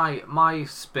 Here's my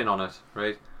spin on it,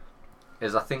 right?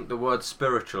 I think the word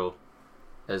spiritual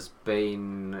has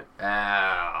been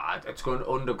it's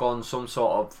undergone some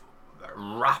sort of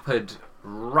rapid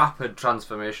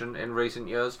transformation in recent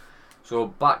years.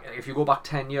 So if you go back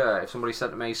 10 years, if somebody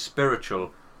said to me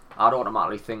spiritual, I'd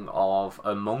automatically think of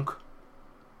a monk.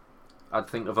 I'd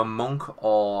think of a monk,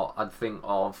 or I'd think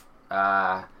of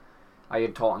I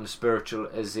had taught in spiritual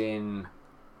as in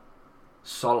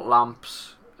salt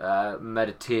lamps,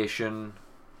 meditation,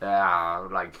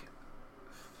 like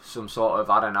some sort of,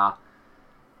 I don't know,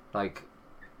 like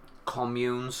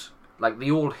communes, like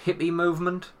the old hippie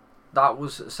movement. That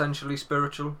was essentially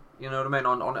spiritual. You know what I mean?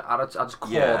 At its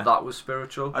core, that was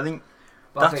spiritual. I think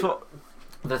what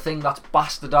the thing that's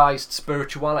bastardized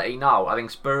spirituality now. I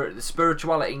think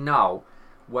spirituality now,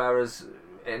 whereas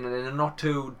in a not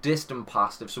too distant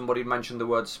past, if somebody mentioned the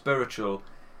word spiritual,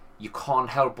 you can't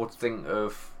help but think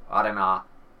of, I don't know,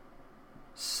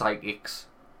 psychics,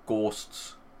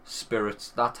 ghosts, spirits,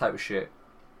 that type of shit.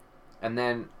 And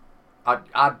then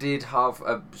I did have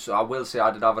I will say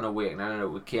I did have an awakening,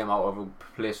 and it came out of a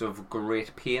place of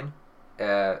great pain.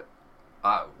 It's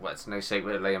no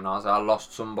secret, Liam Nas. I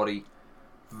lost somebody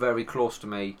very close to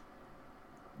me,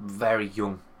 very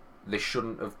young. It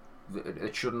shouldn't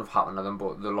have happened to them,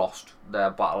 but they lost their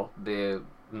battle. They're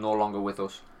no longer with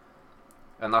us.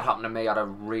 And that happened to me at a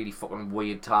really fucking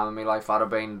weird time in my life. I'd have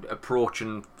been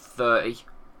approaching 30.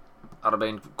 I'd have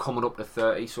been coming up to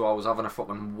 30, so I was having a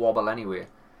fucking wobble anyway.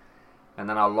 And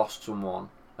then I lost someone,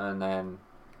 and then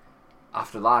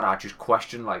after that I just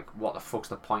questioned, like, what the fuck's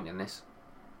the point in this?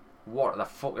 What the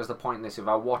fuck is the point in this? If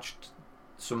I watched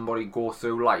somebody go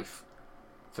through life,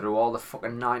 through all the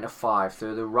fucking 9 to 5,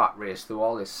 through the rat race, through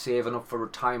all this saving up for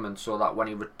retirement, so that when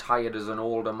he retired as an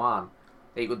older man,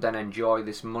 he could then enjoy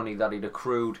this money that he'd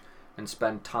accrued and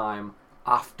spend time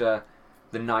after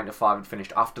the 9 to 5 had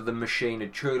finished, after the machine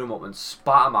had chewed him up and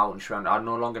spat him out and shrimp, I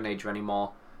no longer need you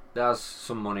anymore. There's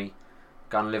some money.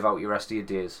 Go and live out your rest of your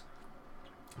days.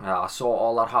 I saw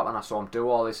all that happen. I saw him do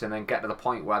all this and then get to the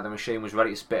point where the machine was ready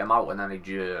to spit him out, and then he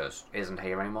just isn't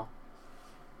here anymore.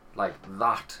 Like,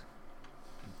 that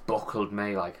buckled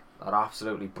me. Like, that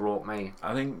absolutely broke me.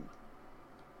 I think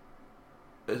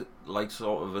like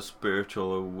sort of a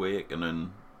spiritual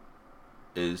awakening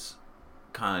is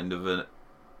kind of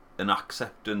an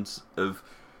acceptance of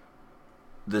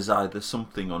there's either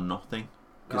something or nothing.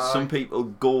 Because some people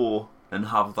go and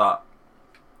have that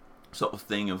sort of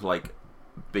thing of, like,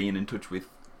 being in touch with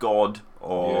God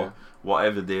or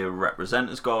whatever they represent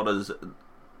as God as,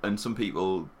 and some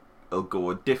people will go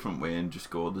a different way and just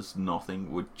go, there's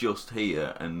nothing, we're just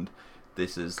here, and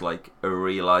this is like a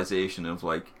realization of,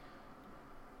 like,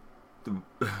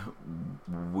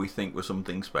 we think we're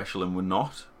something special and we're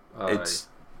not.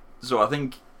 So I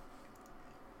think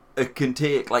it can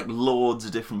take, like, loads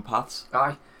of different paths.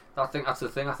 I think that's the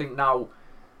thing. I think now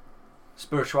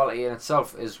spirituality in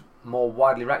itself is more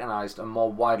widely recognised and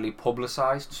more widely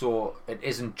publicised, so it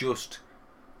isn't just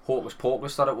hocus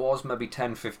pocus that it was maybe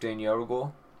 10-15 years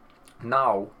ago.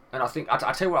 Now, and I think I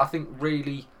tell you what I think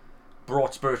really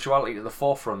brought spirituality to the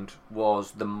forefront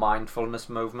was the mindfulness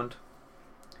movement.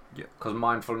 Yeah, because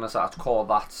mindfulness at its core,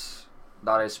 that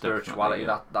is spirituality.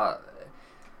 That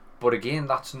but again,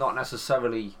 that's not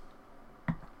necessarily,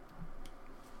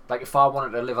 like, if I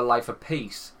wanted to live a life of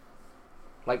peace,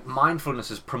 like, mindfulness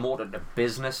is promoted to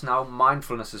business now.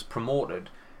 Mindfulness is promoted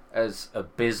as a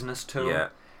business tool. Yeah.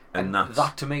 And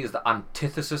that to me is the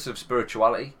antithesis of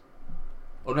spirituality.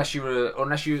 Unless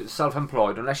you're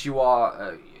self-employed, unless you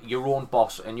are your own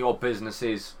boss and your business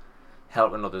is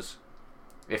helping others.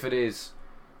 If it is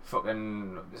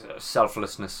fucking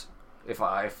selflessness,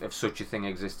 if such a thing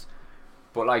exists,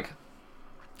 but like,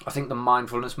 I think the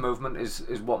mindfulness movement is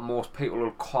what most people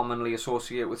will commonly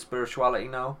associate with spirituality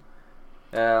now.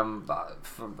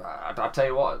 I tell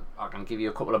you what, I can give you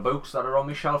a couple of books that are on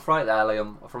my shelf right there,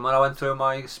 Liam, from when I went through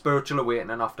my spiritual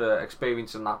awakening after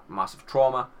experiencing that massive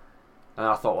trauma, and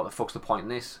I thought, what the fuck's the point in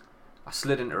this? I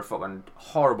slid into a fucking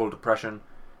horrible depression,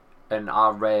 and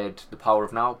I read The Power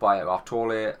of Now by Eckhart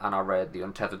Tolle, and I read The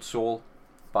Untethered Soul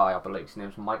by, I believe his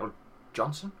name's Michael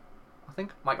Johnson, I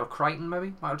think, Michael Crichton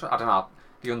maybe, I don't know.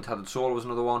 The Untethered Soul was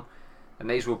another one, and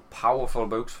these were powerful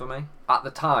books for me at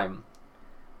the time.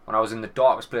 When I was in the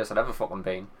darkest place I'd ever fucking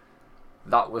been,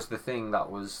 that was the thing that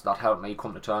helped me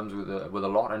come to terms with a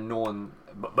lot, and knowing.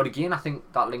 But again, I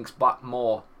think that links back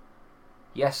more.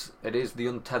 Yes, it is. The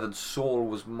Untethered Soul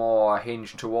was more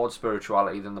hinged towards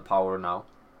spirituality than The Power of Now.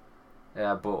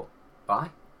 Yeah, but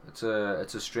it's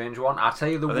a strange one. I tell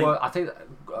you the word. I think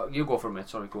you go for a minute.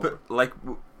 Sorry, go. But like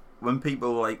when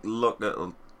people like look at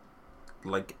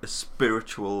like a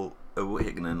spiritual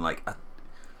awakening, like.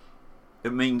 I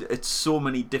mean, it's so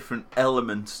many different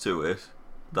elements to it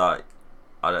that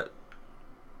I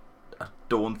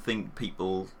don't think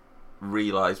people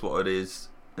realise what it is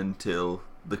until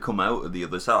they come out of the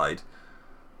other side.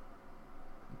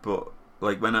 But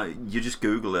like when you just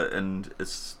Google it, and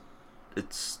it's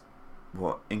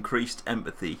what, increased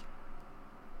empathy,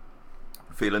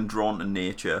 feeling drawn to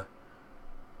nature,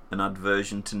 an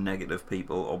aversion to negative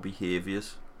people or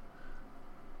behaviours,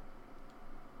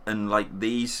 and like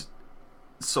these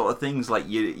sort of things, like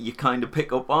you kind of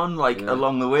pick up on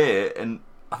along the way, and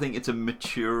I think it's a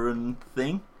maturing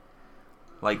thing.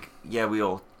 Like, yeah, we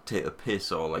all take a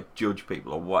piss or like judge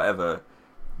people or whatever.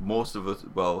 Most of us,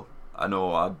 well, I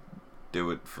know I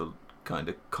do it for kind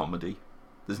of comedy.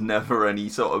 There's never any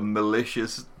sort of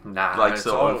malicious it's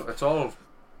all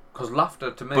because laughter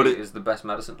to me is the best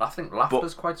medicine. I think laughter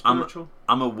is quite spiritual.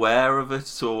 I'm aware of it,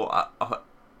 so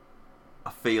I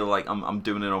feel like I'm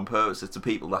doing it on purpose. It's the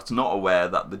people that's not aware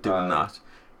that they're doing that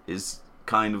is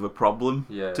kind of a problem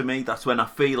to me. That's when I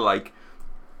feel like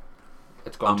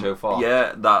it's gone too far.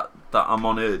 Yeah, that I'm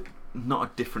on a not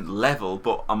a different level,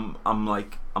 but I'm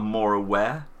more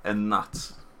aware, and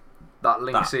that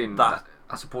links in.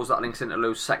 I suppose that links into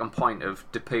Lou's second point of,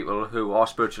 do people who are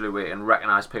spiritually awakened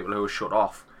recognise people who are shut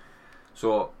off?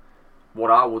 So what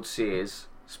I would say is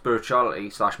spirituality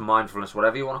 / mindfulness,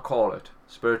 whatever you want to call it,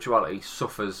 spirituality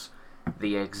suffers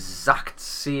the exact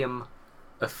same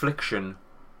affliction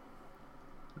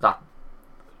that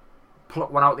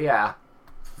pluck one out the air.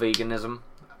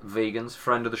 Vegans,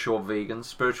 friend of the show, vegans.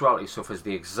 Spirituality suffers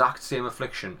the exact same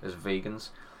affliction as vegans.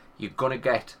 You're gonna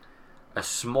get a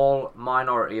small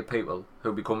minority of people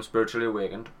who become spiritually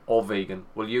awakened or vegan.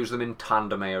 We'll use them in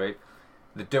tandem here.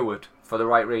 They do it for the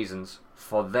right reasons,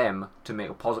 for them to make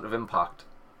a positive impact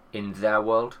in their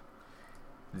world.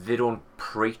 They don't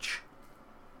preach.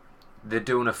 They're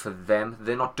doing it for them.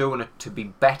 They're not doing it to be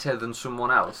better than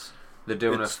someone else. They're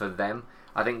doing it for them.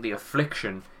 I think the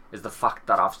affliction is the fact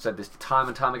that, I've said this time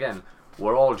and time again,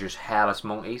 we're all just hairless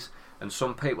monkeys, and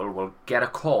some people will get a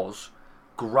cause,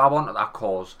 grab onto that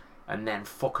cause, and then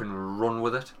fucking run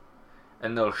with it,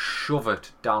 and they'll shove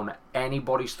it down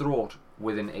anybody's throat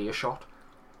within earshot.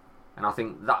 And I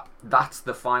think that's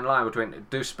the fine line between,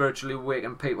 do spiritually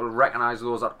awakened people recognise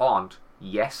those that aren't?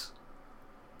 Yes.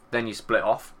 Then you split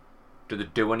off. Do they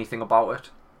do anything about it?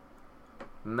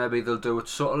 Maybe they'll do it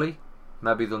subtly.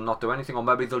 Maybe they'll not do anything, or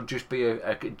maybe they'll just be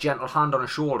a gentle hand on a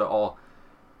shoulder, or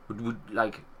would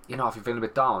like, you know, if you're feeling a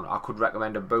bit down, I could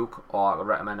recommend a book, or I could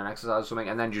recommend an exercise or something,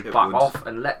 and then just back off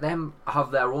and let them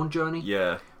have their own journey.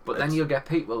 Yeah. But then you'll get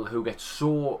people who get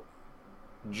so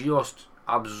just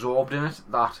absorbed in it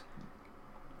that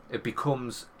it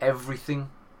becomes everything.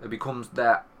 It becomes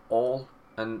their all,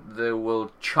 and they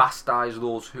will chastise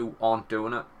those who aren't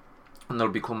doing it, and they'll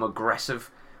become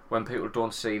aggressive when people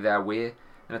don't see their way.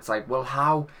 And it's like, well,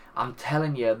 how? I'm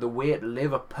telling you the way to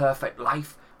live a perfect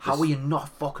life. How are you not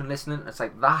fucking listening? It's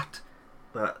like that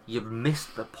you've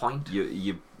missed the point.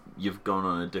 You've gone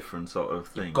on a different sort of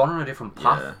thing. You've gone on a different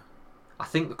path. Yeah. I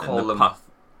think they call them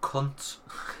cunts.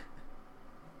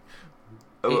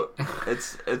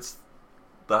 It's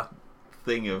that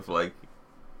thing of like,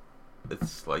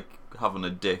 it's like having a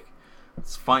dick.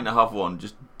 It's fine to have one,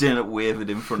 just didn't wave it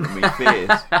in front of my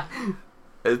face.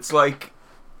 It's like,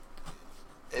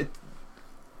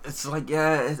 it's like,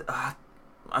 yeah,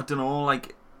 I don't know,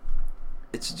 like,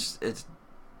 it's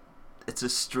it's a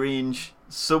strange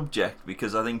subject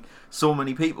because I think so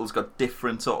many people's got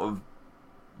different sort of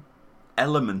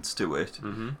elements to it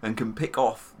and can pick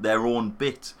off their own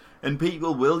bits. And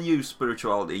people will use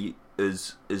spirituality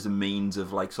as a means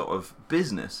of like sort of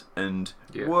business and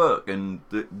work, and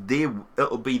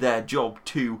it'll be their job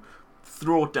to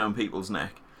throw it down people's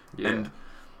neck. And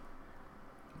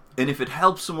if it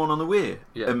helps someone on the way,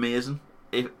 amazing.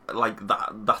 If like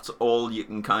that's all you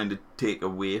can kind of take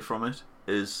away from it,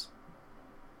 is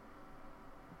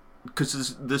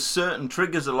because there's certain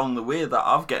triggers along the way that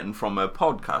I've gotten from a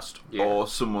podcast or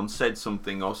someone said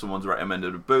something or someone's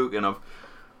recommended a book, and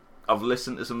I've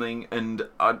listened to something and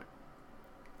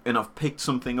I've picked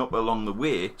something up along the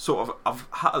way. Sort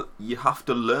of, you have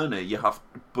to learn it.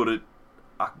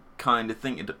 I kind of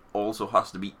think it also has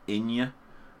to be in you.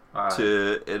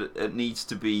 It needs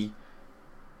to be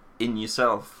in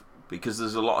yourself, because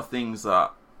there's a lot of things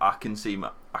that I can see.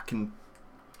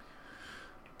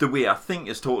 The way I think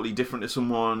is totally different to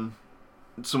someone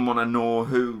I know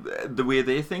who the way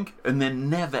they think, and they're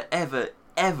never ever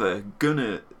ever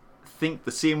gonna think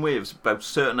the same way about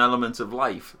certain elements of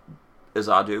life as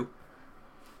I do.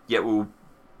 Yet we were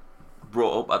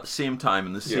brought up at the same time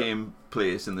in the same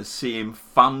place, in the same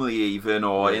family even,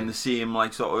 or in the same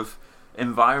like sort of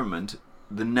environment.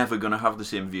 They're never gonna have the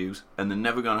same views, and they're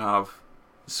never gonna have.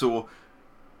 So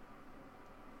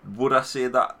would I say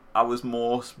that I was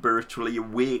more spiritually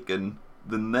awakened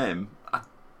than them?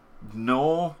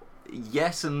 No.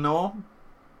 Yes and no.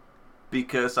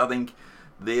 Because I think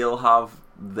they'll have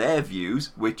their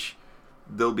views, which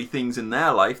there'll be things in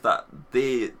their life that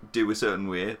they do a certain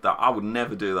way that I would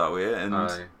never do that way,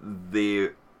 and they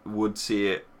would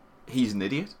say he's an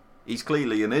idiot. He's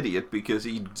clearly an idiot because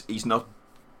he's not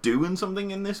doing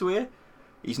something in this way.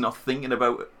 He's not thinking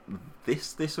about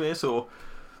this way. So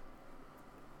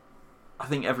I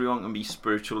think everyone can be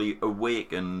spiritually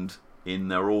awakened in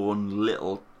their own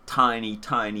little tiny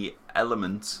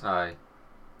elements. Aye.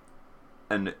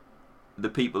 And the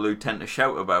people who tend to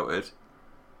shout about it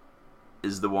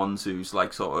is the ones who's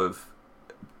like sort of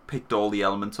picked all the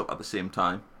elements up at the same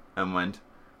time and went,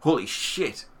 holy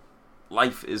shit,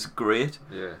 life is great.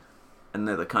 Yeah. And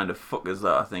they're the kind of fuckers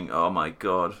that I think, oh my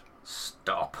god,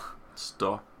 Stop.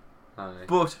 Aye.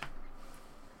 But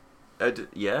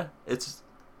it's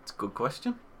a good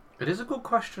question. It is a good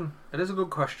question.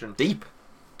 Deep.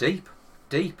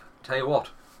 Tell you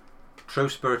what, true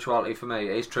spirituality for me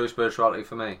is true spirituality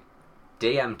for me.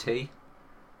 DMT,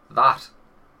 that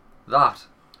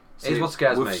is what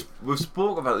scares me. We've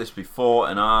spoke about this before,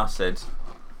 and I said,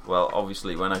 well,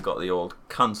 obviously when I got the old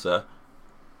cancer,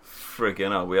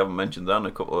 friggin' hell, we haven't mentioned that in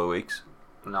a couple of weeks.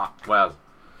 Nah, well,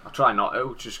 I try not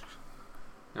to. Just,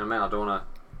 you know what I mean? I don't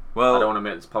want to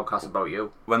make this podcast about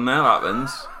you. When that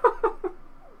happens,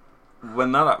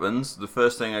 the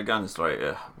first thing I go is like,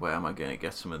 where am I going to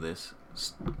get some of this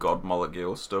God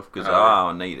molecule stuff? Because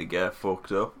I need to get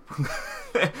fucked up,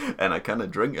 and I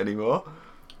can't drink anymore.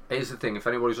 Here's the thing: if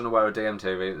anybody's unaware of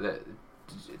DMT,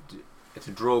 it's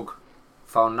a drug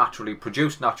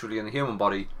produced naturally in the human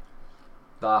body,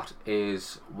 that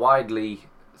is widely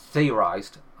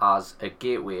theorized as a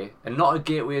gateway, and not a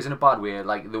gateway as in a bad way,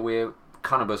 like the way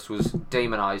cannabis was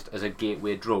demonized as a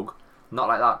gateway drug. Not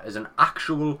like that. As an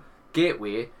actual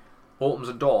gateway, opens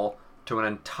a door to an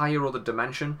entire other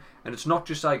dimension. And it's not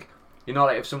just like, you know,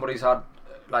 like if somebody's had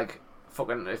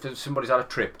if somebody's had a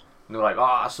trip and they're like,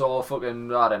 I saw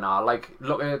fucking, I don't know, like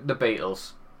look at the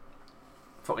Beatles,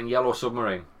 fucking Yellow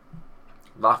Submarine,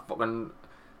 that fucking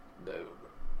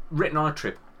written on a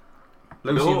trip,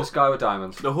 Lucy in the Sky with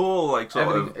Diamonds. The whole like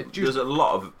sort of, there's a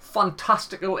lot of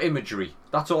fantastical imagery.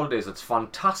 That's all it is. It's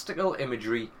fantastical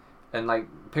imagery, and like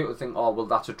people think, oh well,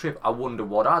 that's a trip. I wonder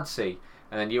what I'd see.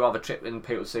 And then you have a trip, and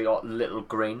people see little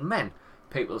green men.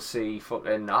 People see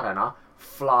fucking, I don't know,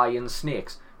 flying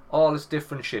snakes. All this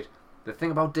different shit. The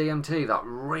thing about DMT that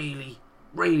really,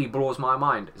 really blows my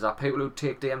mind is that people who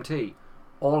take DMT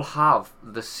all have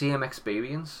the same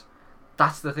experience.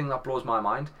 That's the thing that blows my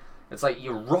mind. It's like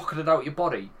you're rocketed out your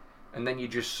body, and then you're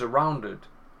just surrounded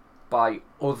by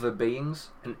other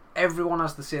beings, and everyone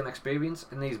has the same experience,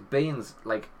 and these beings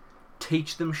like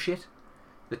teach them shit.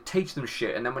 They teach them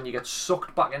shit, and then when you get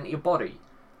sucked back into your body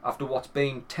after what's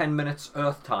been 10 minutes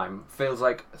Earth time feels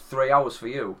like 3 hours for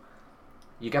you,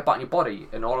 you get back in your body,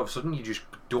 and all of a sudden you just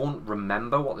don't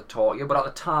remember what they taught you. But at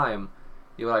the time,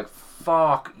 you're like,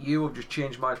 fuck, you have just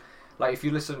changed my... Like, if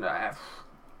you listen...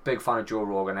 big fan of Joe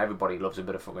Rogan. Everybody loves a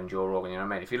bit of fucking Joe Rogan, you know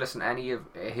what I mean? If you listen to any of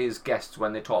his guests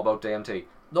when they talk about DMT,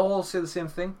 they all say the same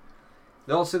thing.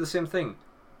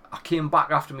 I came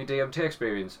back after my DMT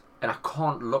experience, and I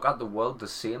can't look at the world the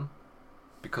same,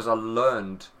 because I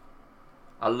learned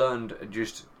I learned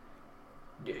just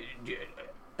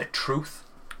a truth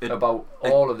about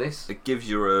all of this. It gives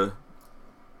you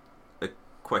a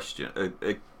question.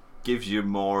 It gives you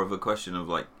more of a question of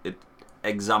like, it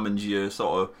examines your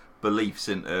sort of beliefs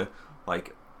into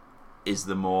like, is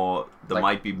there more? There Like,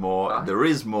 might be more. There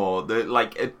is more.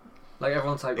 Like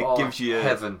everyone's like, it gives you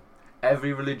heaven.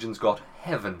 Every religion's got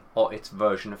heaven or its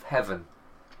version of heaven,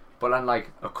 but then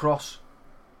like across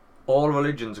all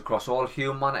religions, across all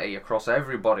humanity, across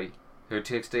everybody who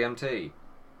takes DMT,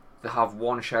 they have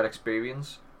one shared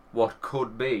experience. What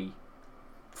could be,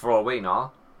 for all we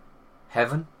know,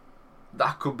 heaven.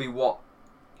 That could be what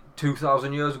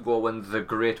 2,000 years ago, when the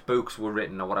great books were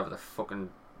written, or whatever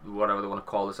they want to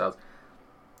call this as,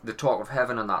 the talk of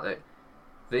heaven and that.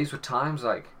 These were times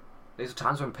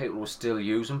when people were still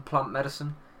using plant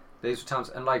medicine. These were times,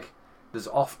 and like, there's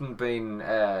often been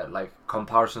like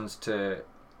comparisons to,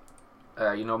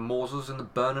 Moses in the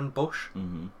burning bush.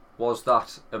 Mm-hmm. Was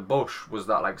that a bush? Was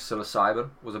that like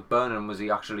psilocybin? Was it burning? Was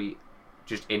he actually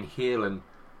just inhaling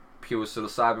pure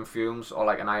psilocybin fumes, or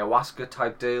like an ayahuasca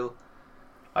type deal?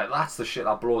 Like, that's the shit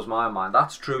that blows my mind.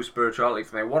 That's true spirituality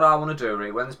for me. What I want to do,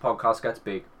 right, when this podcast gets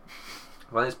big,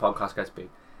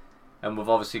 and we've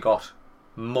obviously got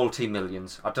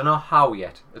multi-millions. I don't know how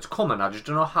yet. It's coming. I just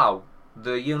don't know how.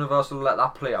 The universe will let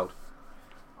that play out.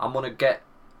 I'm going to get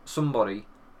somebody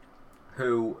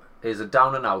who is a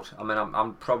down and out. I mean,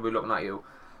 I'm probably looking at you.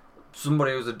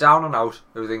 Somebody who's a down and out,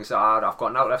 who thinks, I've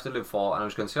got an out left to live for, and I'm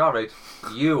just going to say, alright,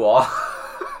 you are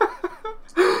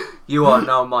you are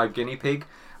now my guinea pig.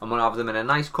 I'm going to have them in a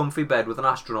nice comfy bed with an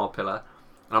astronaut pillar,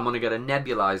 and I'm going to get a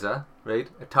nebulizer, right,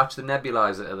 attach the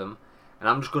nebulizer to them, and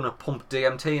I'm just going to pump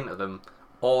DMT into them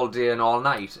all day and all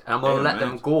night, and I'm going to let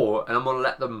them go, and I'm going to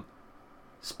let them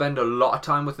spend a lot of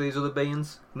time with these other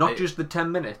beings, not just the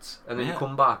 10 minutes, and then you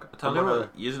come back. I tell you what,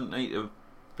 you don't need to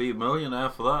be a millionaire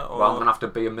for that. Or... Well, I'm going to have to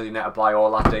be a millionaire to buy all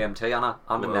that DMT, Anna,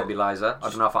 and a nebulizer. I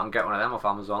don't know if I can get one of them off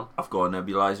Amazon. I've got a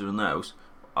nebulizer in the house.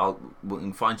 We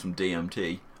can find some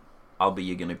DMT. I'll be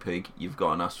your guinea pig. You've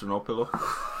got an astronaut pillow.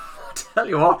 Tell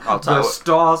you what, the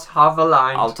stars have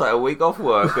aligned. I'll take a week off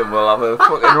work and we'll have a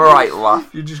fucking right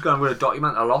laugh. You're just going to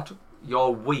document a lot.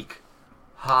 You're weak,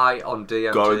 high on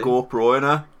DMT. Got a GoPro in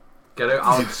her. Get it?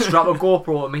 I'll strap a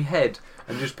GoPro to my head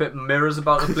and just put mirrors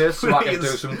about the place so I can do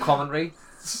some commentary.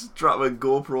 Strap a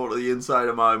GoPro to the inside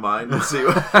of my mind and see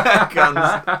what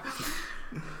happens.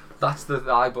 That's the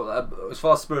but as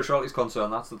far as spirituality is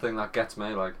concerned, that's the thing that gets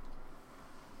me, like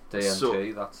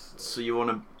DMT. So you want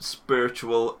a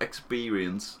spiritual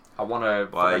experience? I want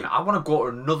to go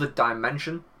to another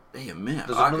dimension. Hey, mate,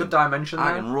 there's another dimension there.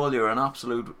 I can roll you an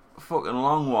absolute fucking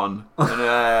long one,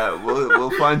 and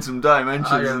we'll find some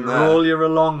dimensions. I can roll you a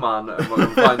long man, and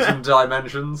we'll find some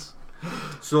dimensions.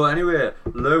 So anyway,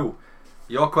 Lou,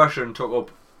 your question took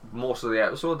up most of the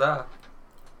episode there.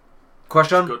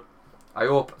 Question. Good.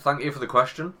 Thank you for the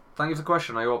question.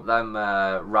 I hope them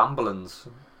ramblings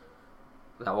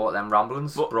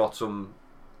brought some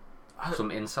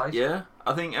insight. Yeah,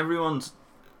 I think everyone's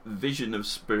vision of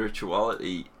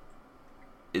spirituality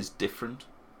is different,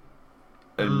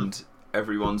 and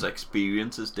everyone's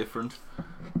experience is different.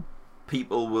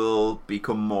 People will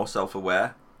become more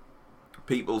self-aware.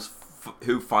 People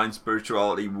who find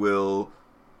spirituality will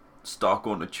start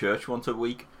going to church once a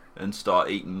week and start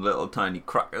eating little tiny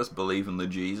crackers, believing the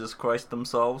Jesus Christ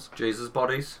themselves. Jesus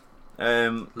bodies.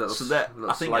 I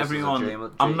think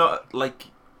everyone. I'm not like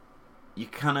you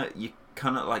cannot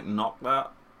like knock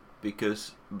that,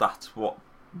 because that's what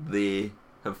they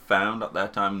have found at their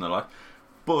time in their life.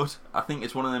 But I think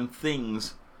it's one of them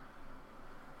things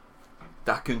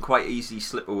that can quite easily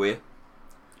slip away.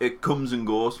 It comes and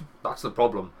goes. That's the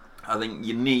problem. I think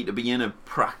you need to be in a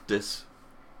practice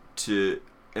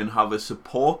and have a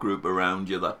support group around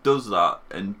you that does that,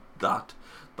 and that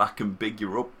can big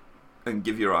you up and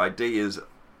give you ideas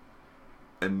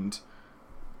and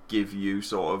give you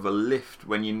sort of a lift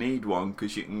when you need one,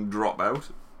 because you can drop out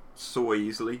so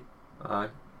easily. Aye,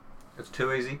 it's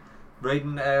too easy.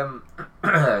 Reading,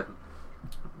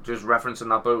 just referencing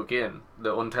that book again,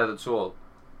 The Untethered Soul,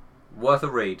 worth a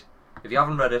read. If you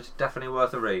haven't read it, definitely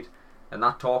worth a read. And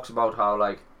that talks about how,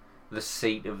 like, the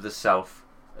seat of the self,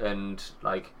 and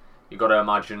like, you got to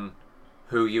imagine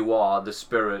who you are, the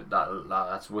spirit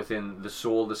that's within the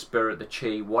soul, the spirit, the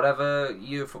chi, whatever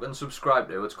you fucking subscribe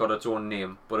to. It's got its own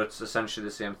name, but it's essentially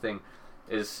the same thing.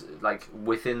 Is like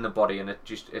within the body, and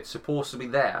it's supposed to be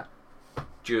there,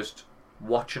 just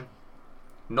watching,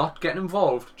 not getting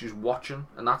involved, just watching.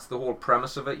 And that's the whole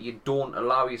premise of it. You don't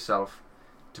allow yourself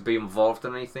to be involved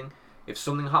in anything. If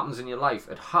something happens in your life,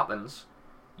 it happens.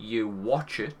 You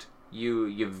watch it,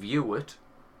 you view it,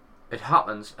 it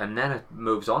happens and then it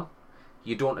moves on.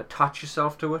 You don't attach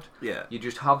yourself to it. Yeah. You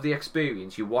just have the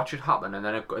experience. You watch it happen and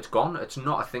then it's gone. It's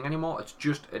not a thing anymore. It's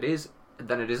just, it is,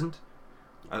 then it isn't.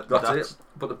 That's it.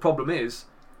 But the problem is,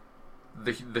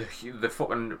 the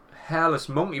fucking hairless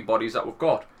monkey bodies that we've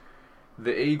got,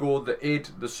 the ego, the id,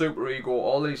 the super ego,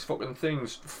 all these fucking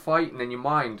things fighting in your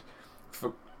mind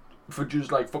for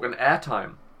just like fucking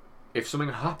airtime. If something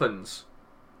happens,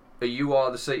 you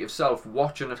are the seat of self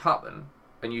watching it happen,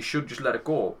 and you should just let it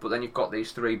go. But then you've got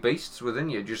these three beasts within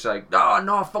you, just like, oh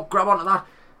no, fuck, grab onto that.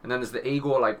 And then there's the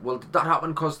ego, like, well, did that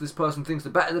happen because this person thinks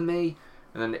they're better than me?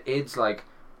 And then the id's like,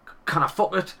 can I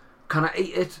fuck it? Can I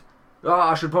eat it? Oh,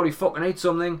 I should probably fucking eat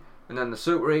something. And then the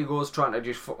super ego's trying to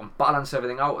just fucking balance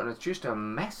everything out, and it's just a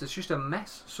mess. It's just a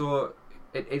mess. So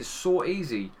it is so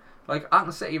easy. Like, I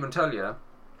can sit here and tell you,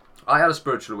 I had a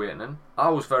spiritual awakening. I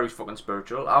was very fucking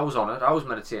spiritual. I was on it. I was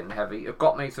meditating heavy. It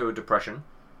got me through a depression.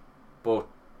 But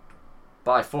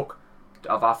by fuck,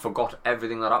 have I forgot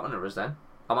everything that happened to us then?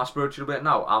 Am I spiritual awakened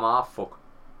now? Am I fuck?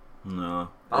 No.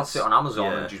 I'll sit on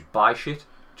Amazon and just buy shit.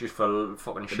 Just for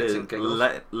fucking shits and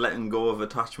giggles. Letting go of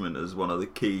attachment is one of the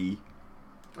key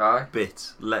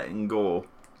bits. Letting go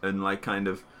and like kind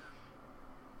of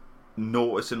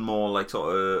noticing more like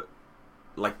sort of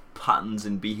like patterns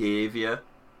in behaviour.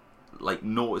 Like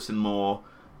noticing more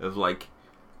of like,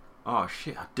 oh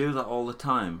shit, I do that all the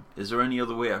time. Is there any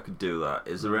other way I could do that?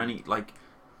 Is there any, like,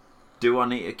 do I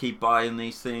need to keep buying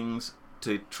these things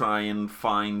to try and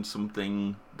find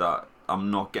something that I'm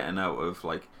not getting out of?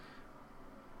 Like,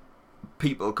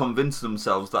 people convince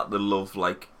themselves that they love,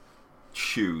 like,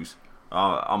 shoes.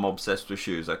 I'm obsessed with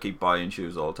shoes. I keep buying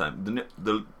shoes all the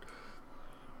time.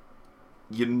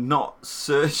 You're not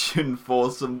searching for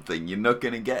something. You're not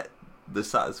going to get the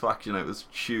satisfaction out of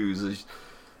shoes as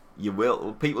you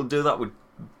will. People do that with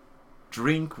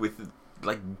drink, with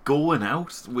like going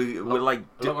out. We're like,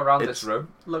 look around this room.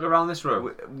 Look around this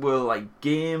room. We're like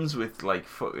games with like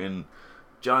fucking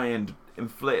giant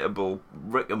inflatable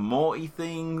Rick and Morty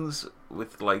things,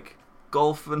 with like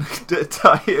golf and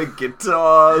attire,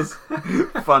 guitars,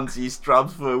 fancy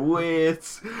straps for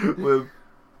weights, with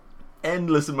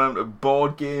endless amount of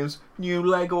board games, new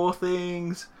Lego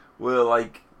things. We're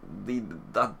like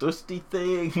that dusty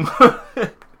thing.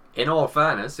 In all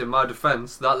fairness, in my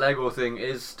defence, that Lego thing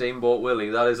is Steamboat Willie.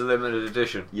 That is a limited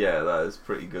edition. Yeah, that is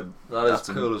pretty good. That's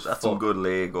cool as fuck. That's some good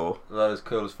Lego. That is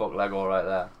cool as fuck Lego right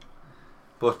there.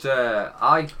 But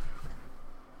I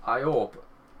hope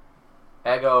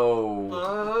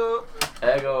Ego.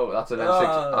 That's an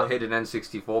N6. I hid an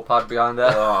N64 pad behind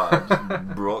there. Oh, I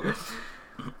just broke it.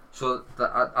 So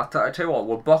I tell you what,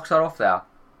 we'll box that off there.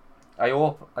 I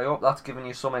hope that's given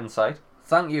you some insight.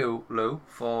 Thank you, Lou,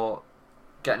 for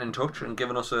getting in touch and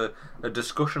giving us a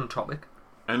discussion topic.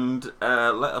 And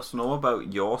let us know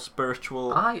about your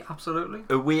spiritual absolutely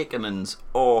awakenings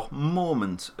or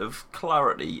moments of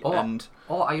clarity. Or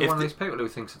are you one of these people who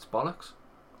thinks it's bollocks?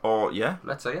 Or yeah,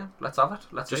 let's hear it. Let's have it.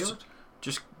 Let's hear it.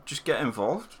 Just get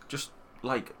involved. Just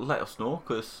like let us know,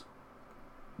 because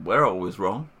we're always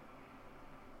wrong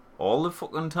all the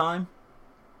fucking time.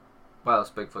 Well,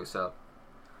 speak for yourself.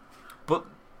 But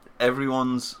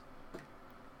everyone's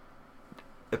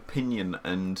opinion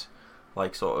and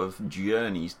like sort of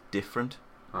journey's different.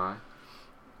 Aye.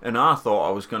 And I thought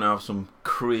I was going to have some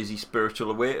crazy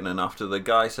spiritual awakening after the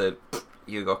guy said,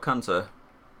 you got cancer.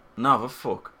 Nah, the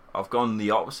fuck. I've gone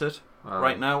the opposite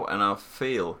right now, and I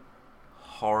feel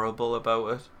horrible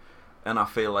about it. And I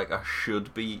feel like I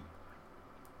should be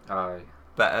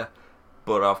better.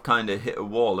 But I've kind of hit a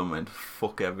wall and went,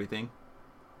 fuck everything.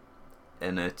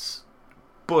 And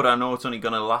but I know it's only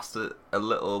going to last a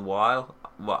little while,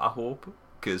 I hope,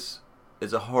 because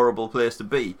it's a horrible place to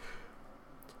be.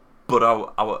 But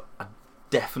I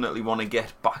definitely want to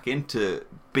get back into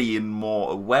being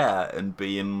more aware and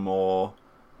being more,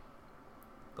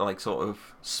 like, sort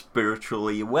of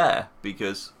spiritually aware,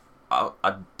 because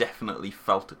I definitely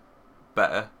felt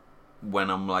better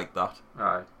when I'm like that.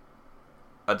 Right.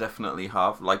 I definitely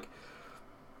have, like,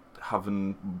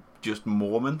 having just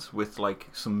moments with like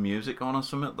some music on or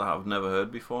something that I've never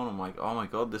heard before, and I'm like, oh my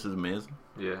god, this is amazing.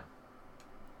 Yeah.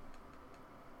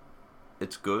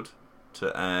 It's good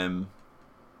to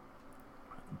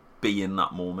be in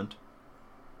that moment.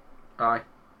 Aye.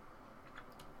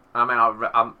 I mean,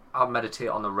 I meditate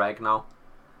on the reg now.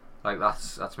 Like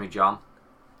that's my jam.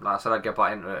 Like I said, I'd get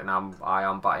back into it, and I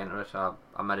am back into it. I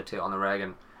meditate on the reg,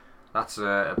 and that's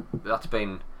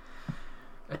been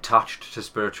attached to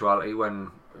spirituality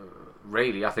when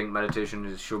really I think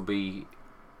meditation should be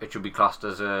classed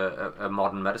as a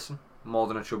modern medicine. more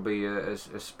than it should be a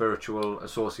spiritual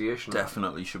association.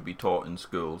 Definitely should be taught in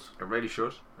schools. It really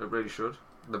should. It really should.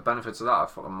 The benefits of that are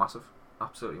fucking massive.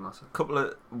 Absolutely massive. A couple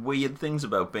of weird things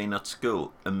about being at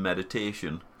school and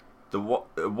meditation.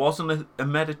 It wasn't a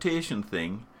meditation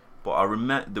thing, but I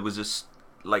remember there was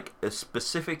a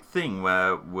specific thing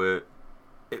where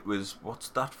it was, what's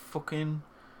that fucking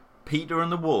Peter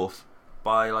and the Wolf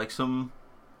by like some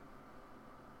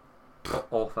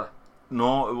author.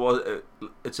 No,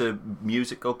 it's a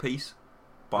musical piece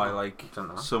by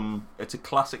it's a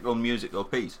classical musical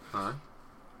piece. Alright.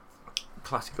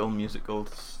 Classical musical,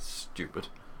 stupid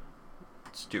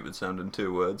sounding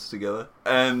two words together.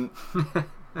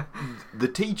 The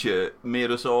teacher made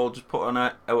us all just put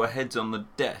on our heads on the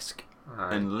desk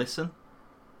and listen.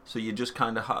 So you just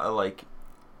kind of had to like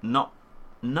not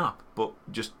nap, but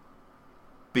just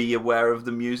be aware of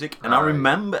the music. And I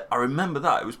remember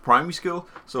that it was primary school,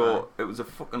 so it was a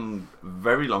fucking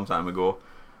very long time ago.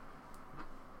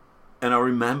 And I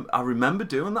remember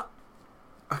doing that.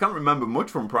 I can't remember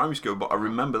much from primary school, but I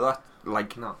remember that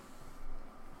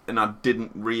and I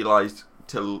didn't realise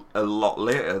till a lot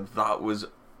later that was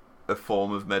a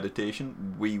form of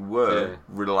meditation. We were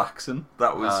relaxing.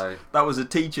 That was a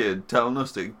teacher telling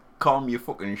us to calm your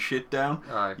fucking shit down.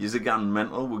 You're again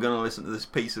mental. We're gonna listen to this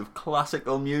piece of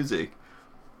classical music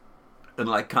and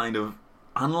like kind of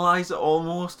analyse it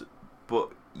almost,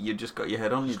 but you just got your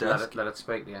head on your desk. Let it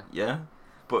speak to you. Yeah.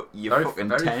 But you're fucking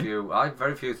 10.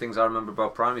 Very few things I remember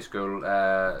about primary school.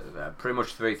 Pretty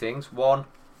much three things. One,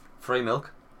 free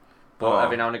milk. But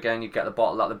every now and again you'd get the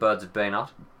bottle that the birds had been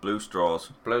at. Blue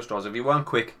straws. If you weren't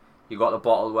quick, you got the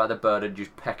bottle where the bird had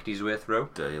just pecked his way through.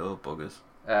 Dirty little buggers.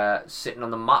 Sitting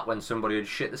on the mat when somebody had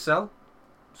shit the cell.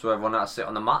 So everyone had to sit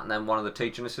on the mat, and then one of the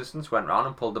teaching assistants went round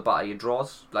and pulled the back of your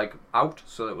drawers out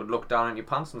so that it would look down at your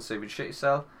pants and see if you'd shit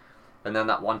yourself. And then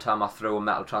that one time I threw a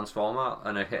metal transformer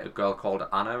and it hit a girl called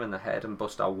Anna in the head and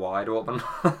bust her wide open.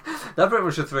 They're pretty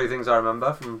much the three things I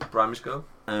remember from primary school.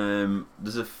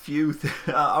 There's a few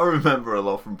I remember a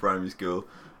lot from primary school.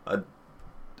 I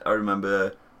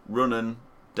remember running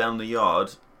down the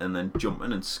yard and then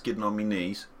jumping and skidding on my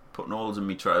knees, putting holes in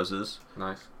my trousers.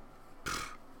 Nice.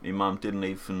 My mum didn't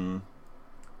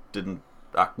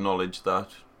acknowledge that.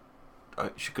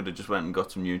 She could have just went and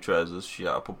got some new trousers. She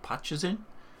had to put patches in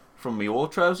from my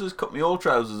old trousers, cut my old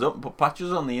trousers up and put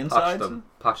patches on the inside.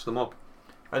 Patch them up.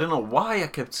 I don't know why I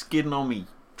kept skidding on me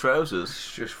trousers.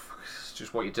 It's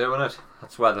just what you do, isn't it?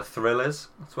 That's where the thrill is.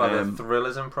 That's where the thrill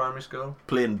is in primary school.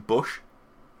 Playing bush.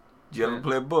 Did you ever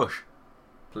play bush?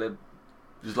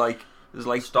 It's like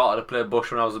started to play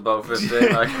bush when I was about 15.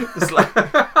 It's like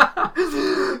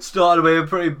started to be a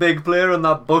pretty big player in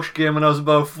that bush game when I was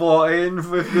about 14,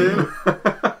 15.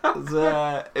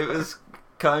 It was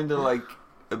kind of like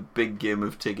a big game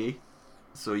of Tiggy.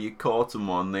 So you caught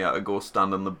someone, they had to go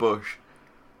stand in the bush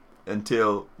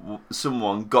until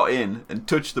someone got in and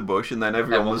touched the bush, and then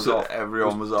everyone was off. I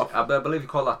believe you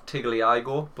call that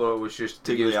Tiggly-Igo, but it was just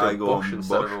to use a bush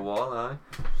instead of a wall. I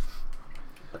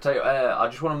tell you, I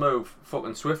just want to move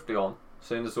fucking swiftly on,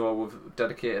 seeing as though we've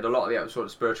dedicated a lot of the episode to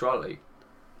spirituality.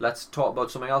 Let's talk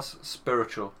about something else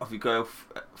spiritual. Have you got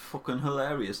fucking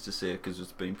hilarious to say, because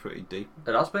it's been pretty deep?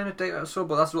 It has been a deep episode,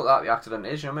 but that's what the accident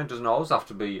is. You know what I mean? It doesn't always have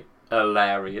to be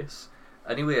hilarious.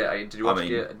 Anyway, did you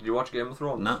watch Game of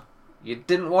Thrones? No. You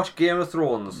didn't watch Game of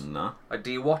Thrones? No.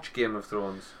 Do you watch Game of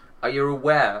Thrones? Are you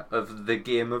aware of the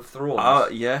Game of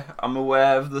Thrones? Yeah, I'm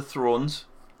aware of the Thrones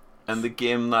and the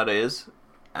game that is.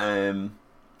 I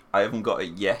haven't got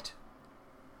it yet.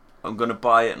 I'm going to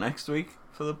buy it next week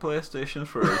for the PlayStation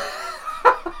 3.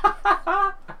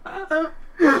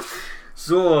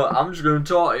 So, I'm just going to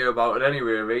talk to you about it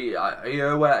anyway. Are you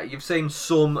aware? You've seen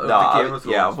some of the Game of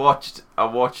Thrones? Yeah,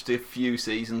 I've watched a few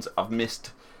seasons. I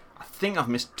think I've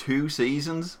missed 2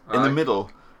 seasons in the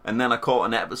middle, and then I caught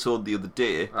an episode the other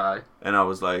day, and I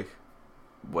was like,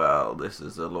 well, this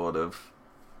is a lot of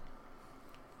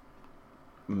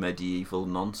medieval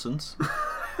nonsense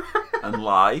and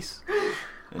lies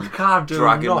and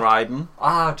dragon riding.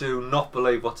 I do not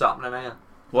believe what's happening here.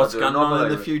 What's going on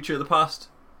in the future of the past?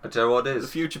 I tell you what it is.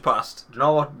 The future past. Do you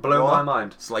know what blew my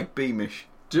mind? It's like Beamish.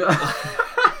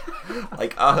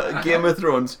 Like Game of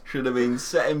Thrones should have been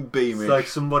set in Beamish. It's like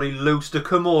somebody loosed a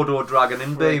Komodo dragon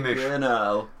in Beamish.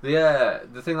 Hell. Yeah,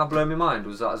 the thing that blew my mind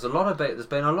was that there's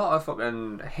been a lot of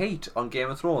fucking hate on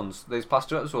Game of Thrones these past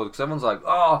 2 episodes, because everyone's like,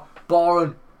 oh,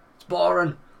 boring, it's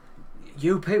boring.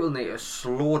 You people need to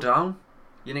slow down.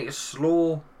 You need to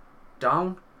slow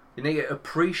down. You need to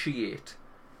appreciate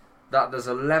that there's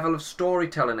a level of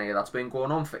storytelling here that's been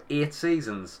going on for 8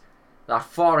 seasons that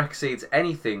far exceeds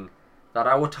anything that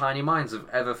our tiny minds have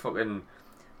ever fucking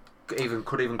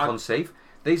could even conceive.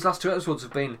 These last 2 episodes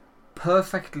have been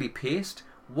perfectly paced.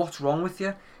 What's wrong with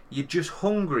you? You're just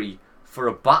hungry for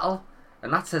a battle,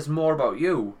 and that says more about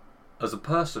you as a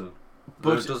person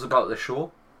than it does about the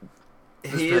show.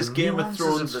 Here's Game of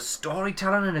Thrones. Of the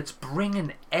storytelling, and it's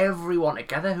bringing everyone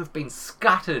together who've been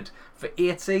scattered for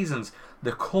 8 seasons.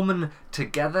 They're coming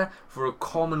together for a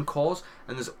common cause,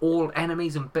 and there's old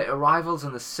enemies and bitter rivals,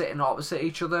 and they're sitting opposite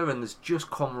each other, and there's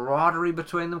just camaraderie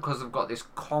between them because they've got this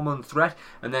common threat.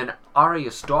 And then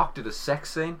Arya Stark did a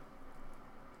sex scene.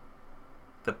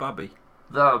 The babby.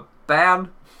 The band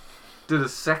did a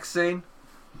sex scene,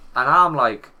 and I'm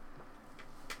like,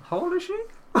 how old is she?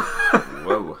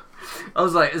 Whoa. I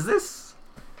was like, is this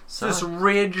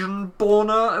raging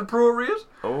boner appropriate?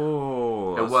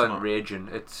 Oh, it weren't raging.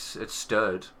 It's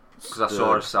stirred because I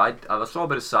saw a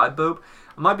bit of side boob.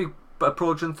 I might be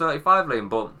approaching 35, Liam,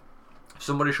 but if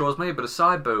somebody shows me a bit of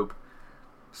side boob,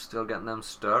 still getting them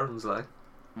stirrings, like.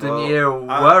 Didn't you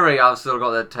worry? I've still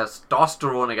got the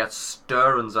testosterone to get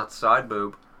stirrings at side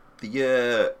boob.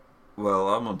 Yeah. Well,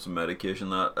 I'm on some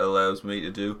medication that allows me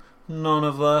to do none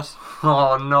of that.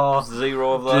 Oh no.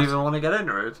 0 of that. Do you even want to get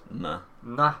into it? Nah.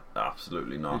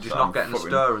 Absolutely not. You're just not getting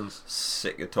stirrings.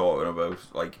 Sick of talking about,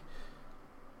 like,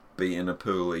 being a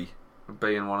poolie.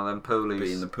 Being one of them poolies.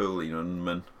 Being the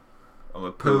poolieman. I'm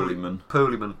a poolieman.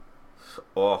 Poolieman.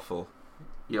 Awful.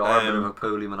 You are a bit of a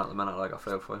poolieman at the minute, like I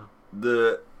feel for you.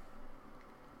 This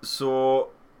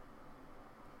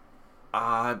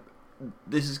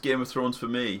is Game of Thrones for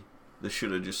me. They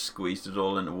should have just squeezed it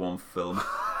all into one film.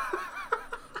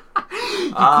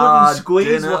 You couldn't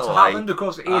squeeze what's happened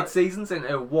across 8 seasons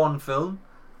into one film.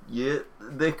 Yeah,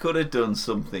 they could have done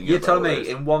something. You tell me,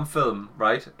 in one film,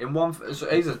 right? So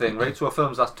here's the thing, right? So a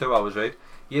film's last 2 hours, right?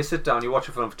 You sit down, you watch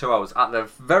a film for 2 hours. At the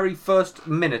very first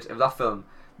minute of that film,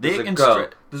 there's a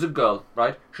girl,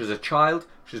 right? She's a child.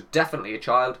 She's definitely a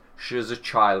child. She's a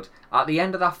child. At the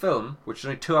end of that film, which is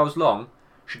only 2 hours long,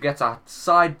 she gets her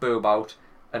side boob out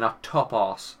and her top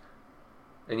arse.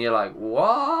 And you're like,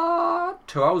 what?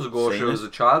 2 hours ago she was a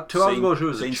child. 2 hours ago she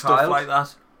was a child. Stuff like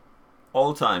that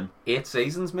all the time. 8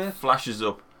 seasons, mate. Flashes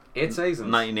up. 8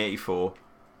 seasons. 1984.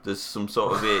 There's some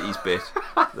sort of 80s bit.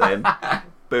 Then,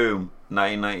 boom,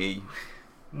 1990.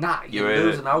 Nah,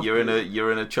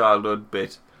 you're in a childhood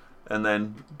bit. And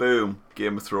then, boom,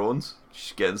 Game of Thrones.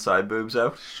 She's getting side boobs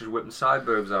out. She's whipping side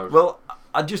boobs out. Well,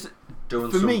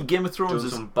 me, Game of Thrones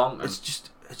is it's just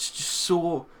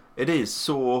so, it is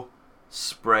so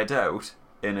spread out,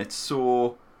 and it's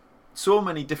so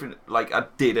many different. Like, I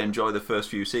did enjoy the first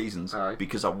few seasons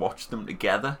because I watched them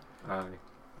together. I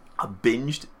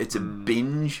binged. It's a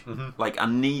binge. Mm-hmm. Like, I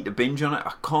need to binge on it.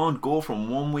 I can't go from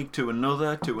one week to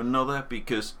another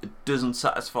because it doesn't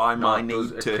satisfy my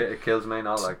need to. It kills me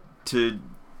now.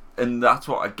 And that's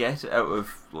what I get out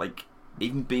of, like,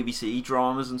 even BBC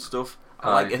dramas and stuff.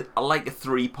 I like a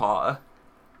 3-parter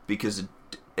because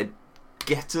it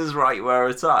gets us right where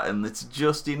it's at, and it's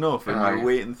just enough. And you're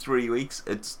waiting 3 weeks.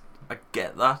 I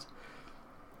get that,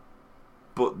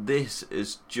 but this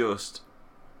is just.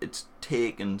 It's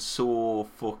taken so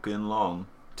fucking long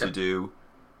to do.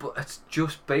 But it's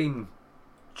just been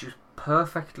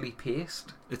perfectly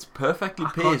paced. It's perfectly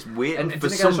paced, waiting for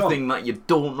something that you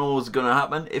don't know is going to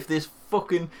happen. If this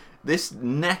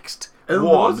next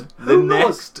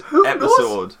next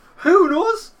episode. Who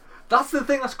knows? That's the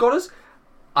thing that's got us.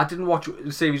 I didn't watch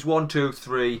series 1, 2,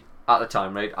 3 at the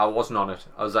time, right? I wasn't on it.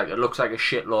 I was like, it looks like a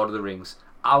shit Lord of the Rings.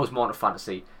 I was more into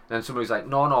fantasy. And then somebody's like,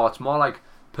 no, it's more like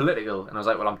political. And I was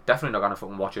like, well, I'm definitely not going to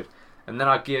fucking watch it. And then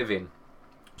I gave in.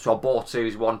 So I bought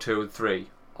series 1, 2 and 3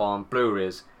 on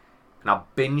Blu-rays, and I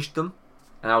binged them,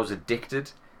 and I was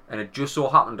addicted. And it just so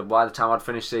happened that by the time I'd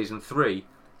finished season 3,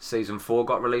 season 4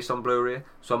 got released on Blu-ray.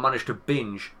 So I managed to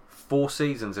binge 4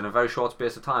 seasons in a very short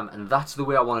space of time. And that's the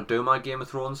way I want to do my Game of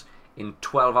Thrones, in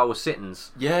 12-hour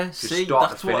sittings. Yeah, just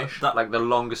start to finish, like the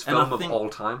longest film of all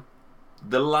time.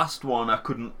 The last one I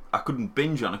couldn't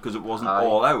binge on it because it wasn't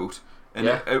all out. And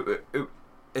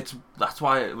that's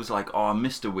why it was like, oh, I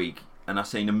missed a week and I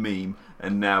seen a meme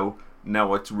and now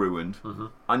it's ruined. Mm-hmm.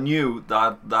 I knew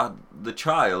that the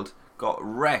child got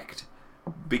wrecked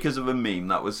because of a meme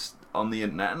that was on the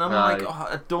internet, and I'm like, oh,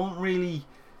 I don't really.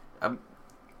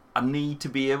 I need to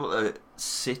be able to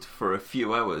sit for a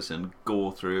few hours and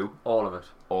go through all of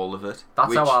it.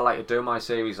 That's how I like to do my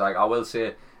series. Like, I will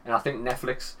say, and I think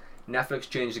Netflix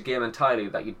changed the game entirely,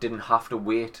 that you didn't have to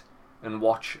wait and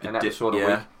watch an episode a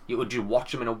week. You would just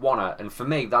watch them in a one-hour, and for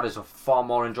me that is a far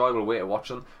more enjoyable way to watch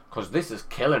them, because this is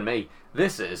killing me.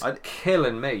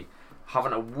 Killing me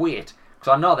having to wait,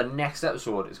 because I know the next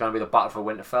episode is going to be the Battle for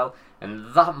Winterfell,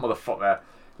 and that motherfucker,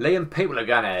 Liam, people are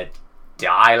going to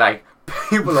die. Like,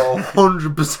 people are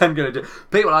 100% going to die.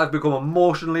 People I've become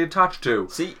emotionally attached to.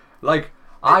 See, like,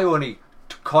 I only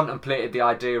contemplated the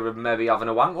idea of maybe having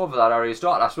a wank over that Arya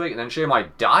Stark last week, and then she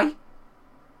might die.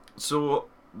 So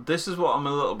this is what I'm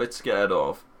a little bit scared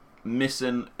of: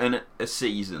 missing a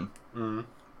season.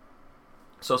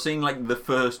 So seeing like the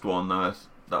first one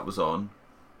that was on,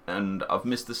 and I've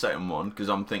missed the second one because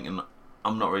I'm thinking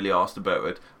I'm not really asked about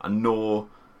it. I know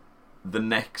the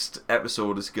next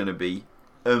episode is going to be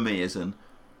amazing.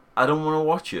 I don't want to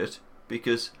watch it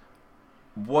because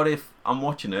what if I'm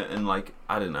watching it and, like,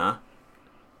 I don't know,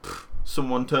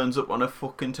 someone turns up on a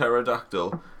fucking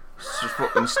pterodactyl, just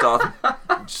fucking start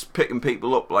just picking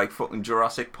people up like fucking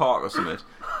Jurassic Park or something.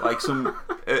 Like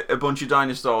a bunch of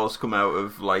dinosaurs come out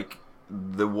of like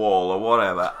the wall or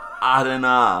whatever. I don't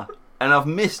know. And I've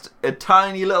missed a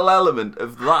tiny little element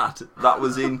of that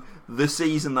was in the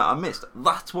season that I missed.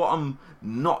 That's what I'm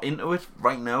not into it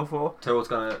right now for. Tell you what's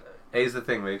gonna. Here's the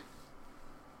thing, mate.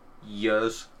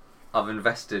 Years. I've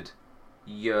invested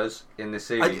years in this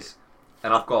series,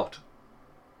 and I've got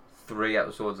 3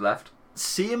 episodes left.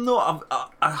 Same though.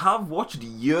 I have watched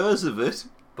years of it,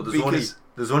 but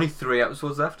there's only 3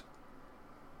 episodes left.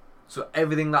 So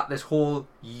everything that this whole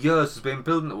years has been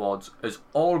building towards is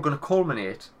all going to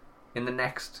culminate in the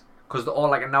next, because they're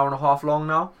all like an hour and a half long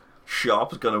now.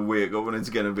 Sharp's going to wake up and it's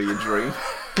going to be a dream.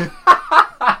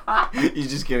 He's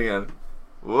just going to go,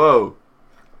 whoa.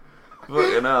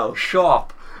 Fucking hell.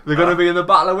 Sharp. They're going to be in the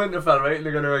Battle of Winterfell, right? And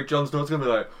they're going to, like, Jon Snow's going to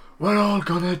be like, we're all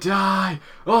going to die.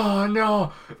 Oh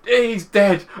no, he's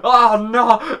dead. Oh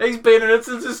no, he's been in it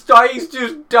since the start. He's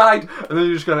just died. And then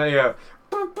you're just going to hear,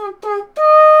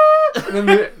 and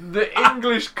then the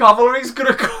English cavalry's going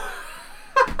to come.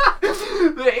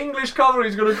 The English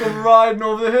cavalry's going to come riding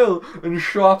over the hill, and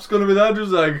Sharp's going to be there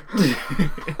just like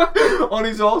on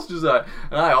his horse, just like,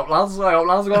 I hope lads, got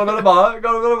a bit of butter,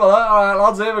 alright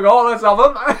lads, here we go, let's have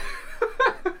them.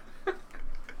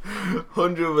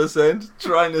 100%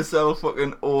 trying to sell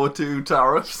fucking O2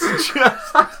 tariffs.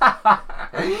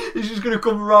 He's just going to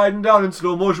come riding down in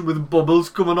slow motion with bubbles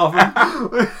coming off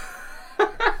him.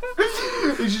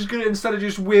 He's just going to, instead of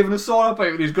just waving a sword up at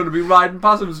him, he's going to be riding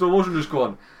past him in slow motion, just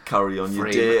going, carry on your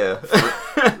day.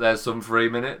 There's some 3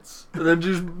 minutes. And then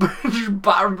just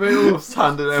battering people. Just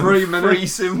handing out 3 minutes. Free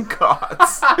SIM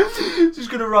cards. Just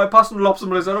going to ride past and lop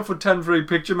somebody's head up for 10 free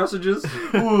picture messages.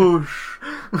 Whoosh.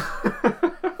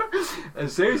 And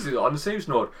seriously, on a serious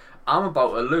note, I'm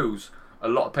about to lose a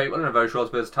lot of people in a very short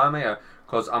space of time here,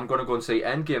 because I'm going to go and see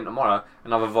Endgame tomorrow,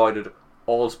 and I've avoided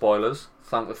all spoilers,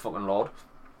 thank the fucking Lord.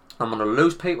 I'm going to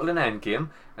lose people in Endgame,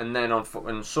 and then on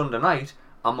fucking Sunday night,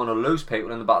 I'm going to lose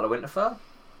people in the Battle of Winterfell.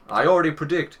 I already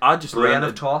predict Brienne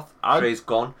of Tarth, she's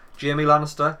gone. Jaime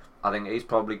Lannister, I think he's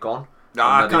probably gone.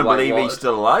 I can't believe he's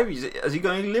still alive. Has he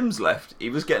got any limbs left? He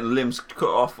was getting limbs cut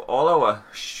off all over.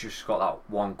 He's just got that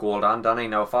one gold hand, Danny.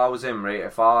 Now, if I was him, right,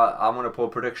 I'm going to put a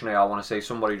prediction here, I want to say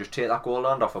somebody just take that gold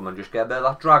hand off him and just get a bit of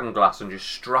that dragon glass and just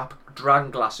strap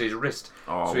dragon glass to his wrist.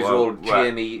 So he's old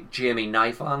Jaime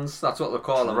knife hands. That's what they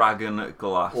call him. Dragon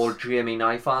glass. Old Jaime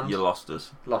knife hand. You lost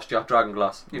us. Lost your dragon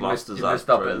glass. You missed that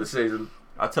bit of the season.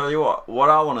 I tell you what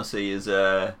I want to see is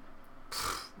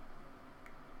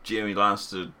Jaime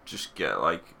Lannister just get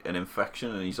like an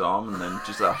infection in his arm and then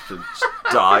just have to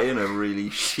die in a really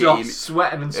shitty,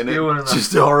 sweating and spewing in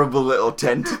just a horrible little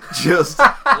tent. Just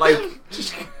like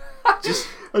just I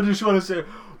just want to say,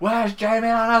 where's Jaime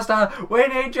Lannister? We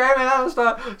need Jaime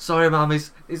Lannister. Sorry, ma'am,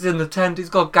 he's in the tent. He's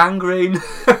got gangrene.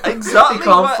 Exactly. He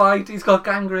can't fight. He's got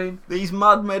gangrene. These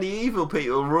mad medieval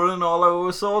people running all over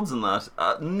with swords and that.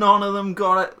 None of them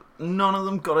got it. None of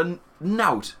them got a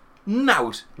knout.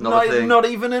 Not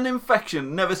even an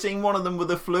infection. Never seen one of them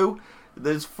with a flu.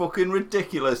 That's fucking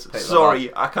ridiculous.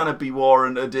 Sorry, I can't be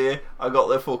warring today. I got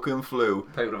the fucking flu.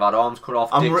 People have had arms cut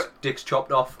off, dicks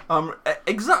chopped off.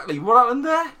 Exactly. What happened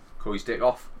there? Cut his dick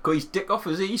off. Cut his dick off?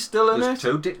 Is he still in it? There's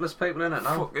 2 dickless people in it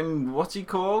now. Fucking, what's he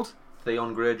called?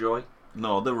 Theon Greyjoy.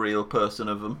 No, the real person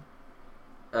of him.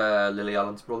 Lily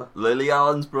Allen's brother. Lily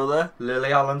Allen's brother.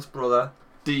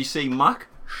 Did you see Mac?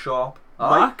 Sharp.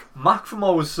 Mac from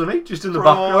Always Sunny, just in the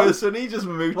background. Always Sunny, just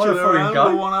mooching around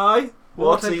with one eye.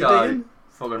 What's he doing?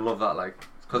 Fucking love that, like.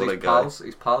 Because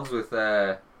he's pals with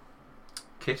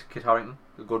Kit Harington,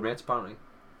 the good mates apparently.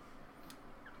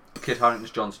 Kit Harington's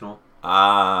Jon Snow.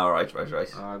 Ah, right.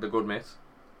 They're good mates.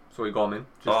 So we got him in.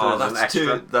 Just that's an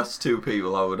extra. That's 2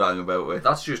 people I would hang about with.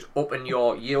 That's just up in you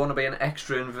want to be an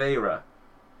extra in Vera.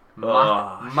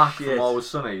 Mac from Always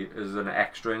Sunny is an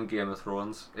extra in Game of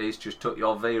Thrones. He's just took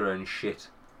your Vera and shit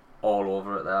all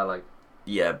over it there, like.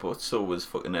 Yeah, but so was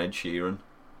fucking Ed Sheeran.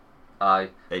 Aye.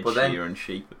 Ed But then Sheeran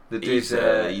sheep. they He's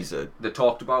a they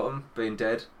talked about him being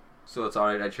dead, so it's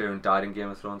alright. Ed Sheeran died in Game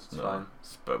of Thrones. It's fine.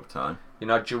 It's about time. You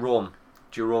know Jerome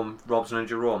Robson and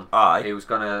Jerome. Aye. He was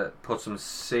gonna put some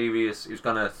serious. He was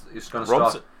gonna Robson.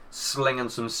 start slinging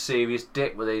some serious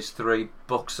dick with these 3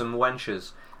 buxom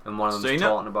wenches. And one of them was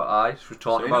talking about she was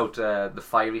talking about the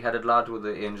fiery headed lad with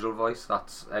the angel voice.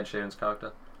 That's Ed Sheeran's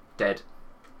character. Dead.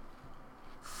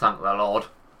 Thank the Lord.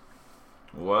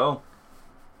 Well,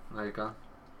 There you go.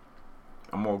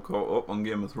 I'm all caught up on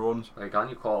Game of Thrones. There you go,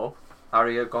 you caught up.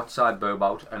 Arya got side boob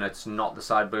out, and it's not the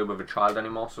side boob of a child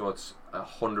anymore, so it's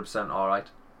 100% alright.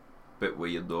 Bit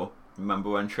weird though. Remember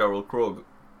when Cheryl Crow?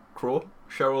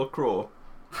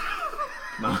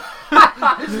 No.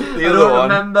 I don't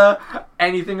remember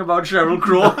anything about Cheryl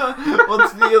Crow.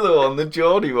 What's the other one? The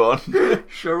Geordie one?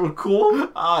 Cheryl Cole?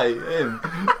 Aye, him.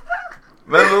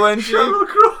 Remember when Cheryl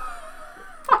Crow?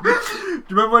 Do you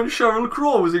remember when Cheryl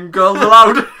Crow was in Girls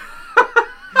Aloud?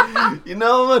 You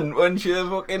know when she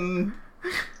fucking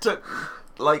took,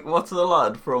 like, what's the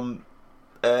lad from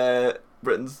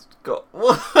Britain's Got...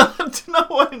 I don't know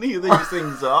what any of these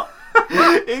things are.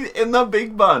 In that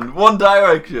big band, One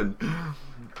Direction.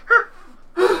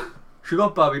 She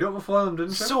got babbied up before them,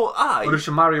 didn't she? Or did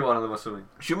she marry one of them or something?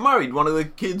 She married one of the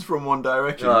kids from One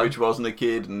Direction, which wasn't a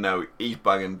kid, and now he's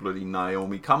banging bloody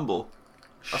Naomi Campbell.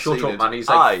 Shut up, man. He's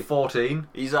like 14.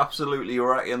 He's absolutely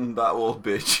wrecking that old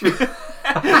bitch.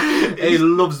 He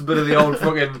loves a bit of the old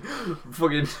fucking.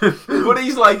 But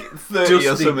he's like 30 dusty,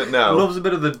 or something now. Loves a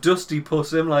bit of the dusty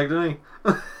puss him, like, doesn't he?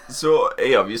 So,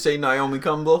 hey, have you seen Naomi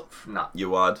Campbell? Nah.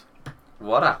 You had.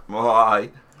 What?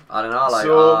 Why? I don't know. Like,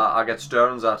 I get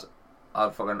stirrings at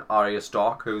fucking Arya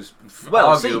Stark, who's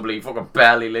arguably fucking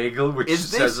barely legal, which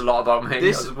says a lot about me,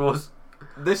 I suppose.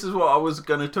 This is what I was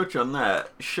going to touch on there.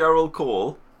 Cheryl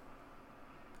Cole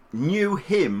knew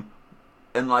him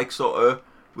and, like, sort of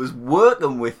was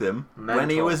working with him when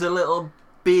he was a little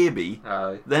baby.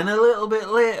 Aye. Then a little bit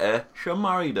later, she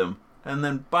married him and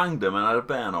then banged him and had a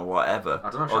bairn or whatever. I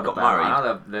don't know if or she got married. married. I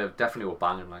know they definitely were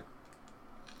banging, like.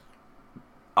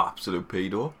 Absolute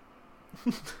pedo.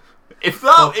 If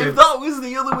that was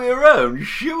the other way around,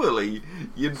 surely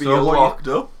you'd be locked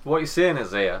up. What you're saying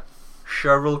is here,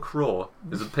 Cheryl Crow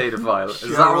is a paedophile.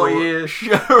 Is that what you hear?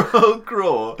 Cheryl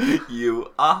Crow,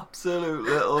 you absolute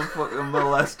little fucking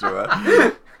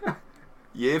molester.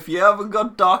 If you haven't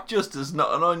got Dark Justice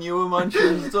knocking on your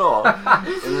mansion's door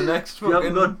in the next fucking... You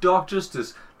haven't got Dark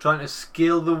Justice trying to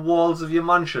scale the walls of your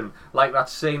mansion like that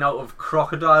scene out of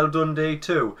Crocodile Dundee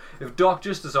 2. If Dark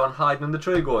Justice aren't hiding in the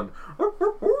tree going...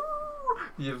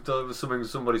 You've done something.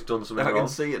 Somebody's done something wrong. I can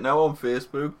see it now on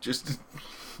Facebook. Just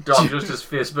Dark Justice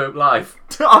Facebook Live.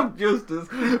 Dark Justice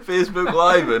Facebook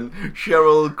Live and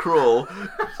Cheryl Crowle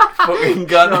fucking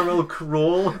Cheryl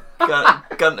Crowle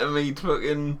going to meet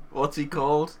fucking what's he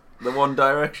called? The One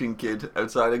Direction kid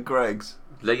outside of Greg's.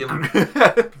 Liam.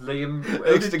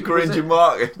 Next to Cringy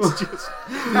Market.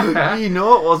 You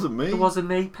know it wasn't me. It wasn't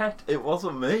me, pet. It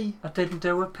wasn't me. I didn't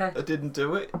do it, pet. I didn't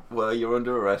do it. Well, you're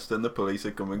under arrest and the police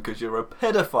are coming because you're a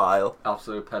pedophile.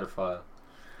 Absolute pedophile.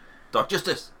 Dark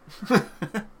Justice.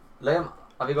 Liam,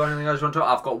 have you got anything else you want to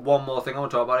talk? I've got one more thing I want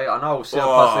to talk about. I know we're still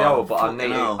past the hour, but I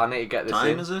need to get this in.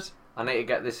 Time is it? I need to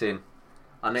get this in.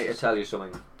 I need to tell you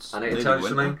something.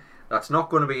 That's not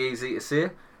going to be easy to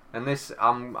say, and this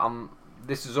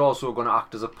this is also going to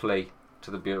act as a plea to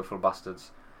the beautiful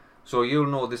bastards. So you'll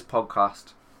know this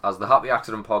podcast as the Happy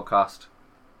Accident Podcast.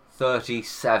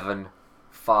 37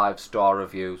 5-star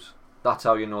reviews. That's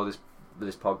how you know this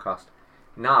podcast.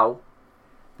 Now,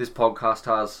 this podcast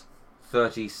has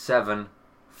 37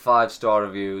 5-star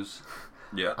reviews.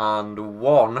 Yeah. And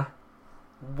 1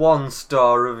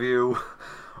 1-star review.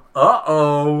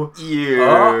 Uh-oh.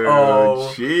 You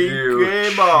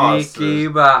cheeky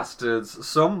bastards.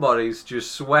 Somebody's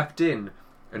just swept in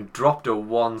and dropped a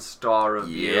 1-star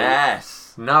review.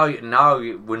 Yes. Now we know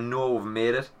we've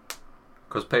made it.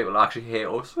 Because people actually hate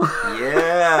us.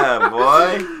 Yeah,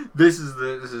 boy. This is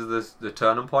the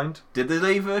turning point. Did they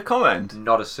leave a comment?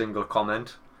 Not a single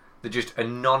comment. They just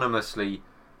anonymously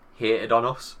hated on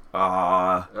us.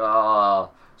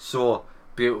 So,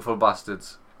 beautiful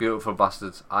bastards,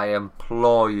 I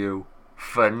implore you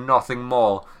for nothing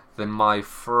more than my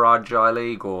fragile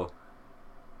ego.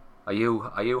 Are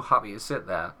you happy to sit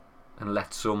there and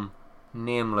let some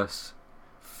nameless,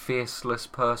 faceless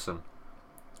person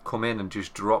come in and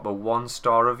just drop a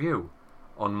 1-star review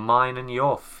on mine and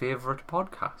your favourite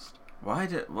podcast?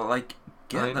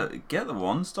 Get the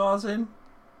 1 stars in?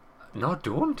 No,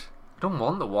 don't. I don't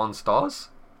want the 1 stars.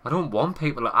 I don't want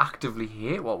people to actively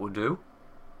hate what we do.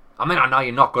 I mean, I know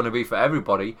you're not going to be for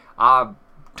everybody. I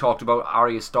talked about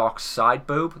Arya Stark's side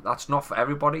boob. That's not for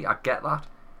everybody. I get that,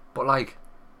 but like,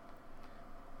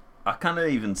 I can't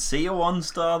even see a 1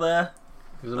 star there.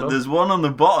 There's There's one on the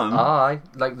bottom. Aye,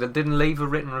 like they didn't leave a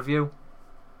written review.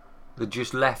 They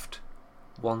just left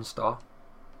 1 star.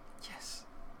 Yes.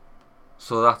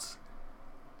 So that's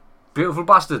beautiful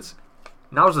bastards.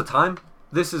 Now's the time.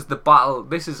 This is the battle.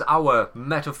 This is our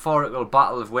metaphorical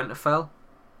battle of Winterfell.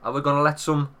 Are we going to let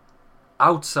some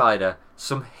outsider,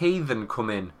 some heathen come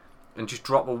in and just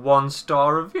drop a 1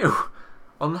 star review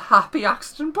on the Happy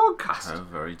Accident podcast? How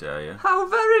very dare you. How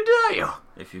very dare you?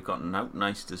 If you've got nothing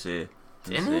nice to say,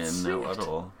 Didn't say no at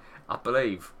all. I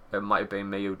believe it might have been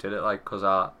me who did it, like, because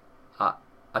I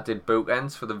did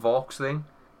bookends for the Vox thing,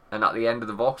 and at the end of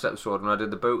the Vox episode, when I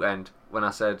did the bookend, when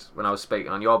I was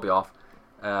speaking on your behalf,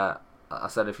 I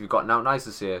said, if you've got nothing nice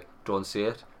to say, don't say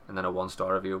it, and then a 1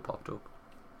 star review popped up.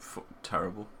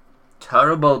 Terrible.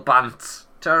 Terrible bants.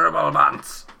 Terrible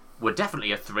bants. We're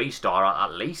definitely a 3 star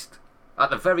at least. At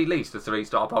the very least, a 3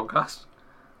 star podcast.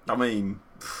 I mean,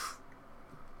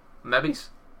 Maybe.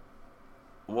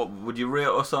 what would you rate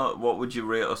us on? What would you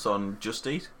rate us on Just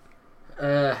Eat?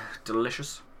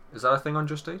 Delicious. Is that a thing on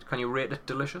Just Eat? Can you rate it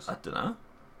delicious? I don't know.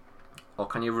 Or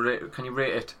can you rate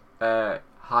it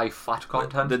high fat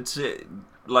content? They'd say,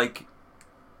 like,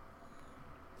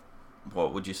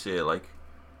 what would you say? Like,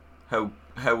 how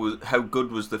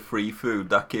good was the free food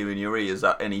that came in your ears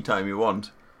at any time you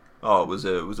want? Oh, it was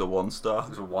a 1 star. It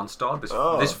was a 1 star.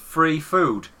 This free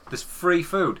food,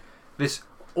 this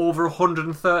over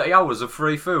 130 hours of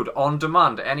free food on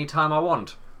demand anytime I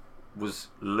want was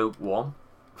lukewarm.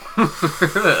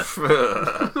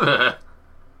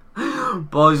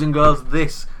 Boys and girls,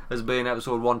 this has been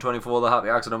episode 124 of the Happy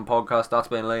Accident podcast. That's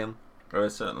been Liam. It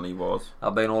certainly was.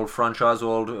 I've been old franchise,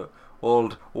 old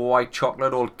white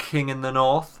chocolate, old king in the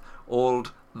north,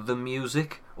 old the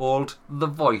music, old the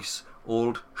voice,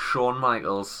 old Shawn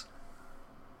Michaels.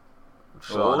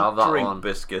 So old I'd have that drink one.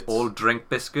 biscuits. Old drink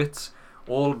biscuits.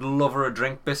 Old lover of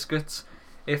drink biscuits.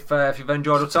 If you've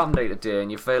enjoyed what's happened today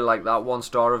and you feel like that 1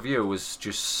 star review was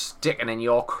just sticking in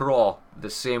your craw the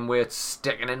same way it's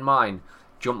sticking in mine,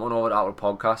 jump on over to Apple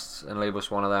Podcasts and leave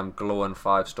us one of them glowing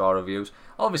 5 star reviews.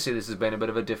 Obviously this has been a bit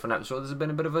of a different episode. This has been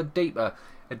a bit of a deeper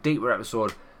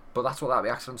episode, but that's what that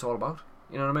accident's all about.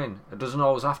 You know what I mean? It doesn't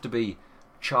always have to be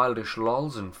childish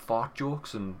lols and fart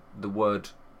jokes and the word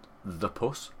the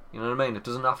puss. You know what I mean? It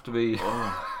doesn't have to be.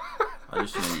 I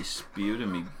just nearly spewed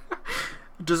in me.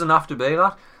 It doesn't have to be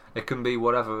that. It can be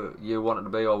whatever you want it to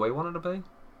be or we want it to be.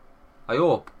 I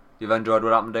hope you've enjoyed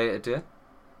what happened today.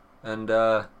 And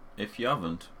if you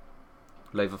haven't,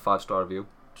 leave a 5 star review.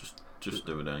 Just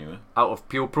do it anyway. Out of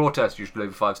pure protest, you should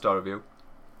leave a 5 star review.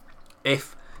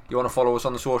 If you want to follow us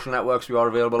on the social networks, we are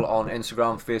available on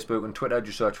Instagram, Facebook and Twitter.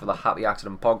 Just search for the Happy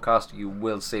Accident Podcast. You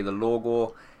will see the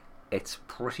logo. It's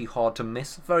pretty hard to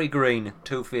miss. Very green,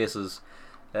 2 faces.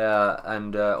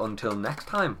 And until next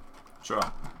time. Sure.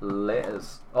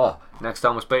 Laters. Oh, next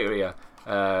time we speak to you,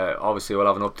 obviously we'll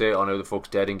have an update on who the fuck's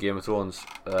dead in Game of Thrones.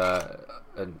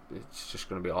 And it's just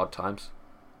going to be hard times.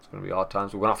 It's going to be hard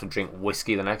times. We're going to have to drink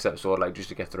whiskey the next episode, like, just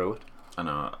to get through it. I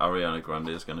know. Ariana Grande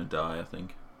is going to die, I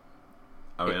think.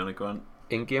 Ariana Grande?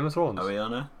 In Game of Thrones?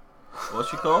 Ariana? What's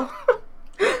she called?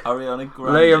 Ariana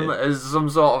Grande. Liam is some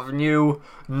sort of new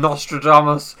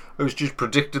Nostradamus who's just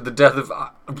predicted the death of,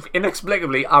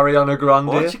 inexplicably, Ariana Grande.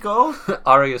 What's she called?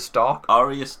 Arya Stark.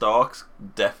 Arya Stark's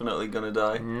definitely going to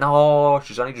die. No,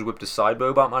 she's only just whipped a side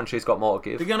boob out, man. She's got more to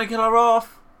give. They're going to kill her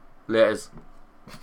off. Laters.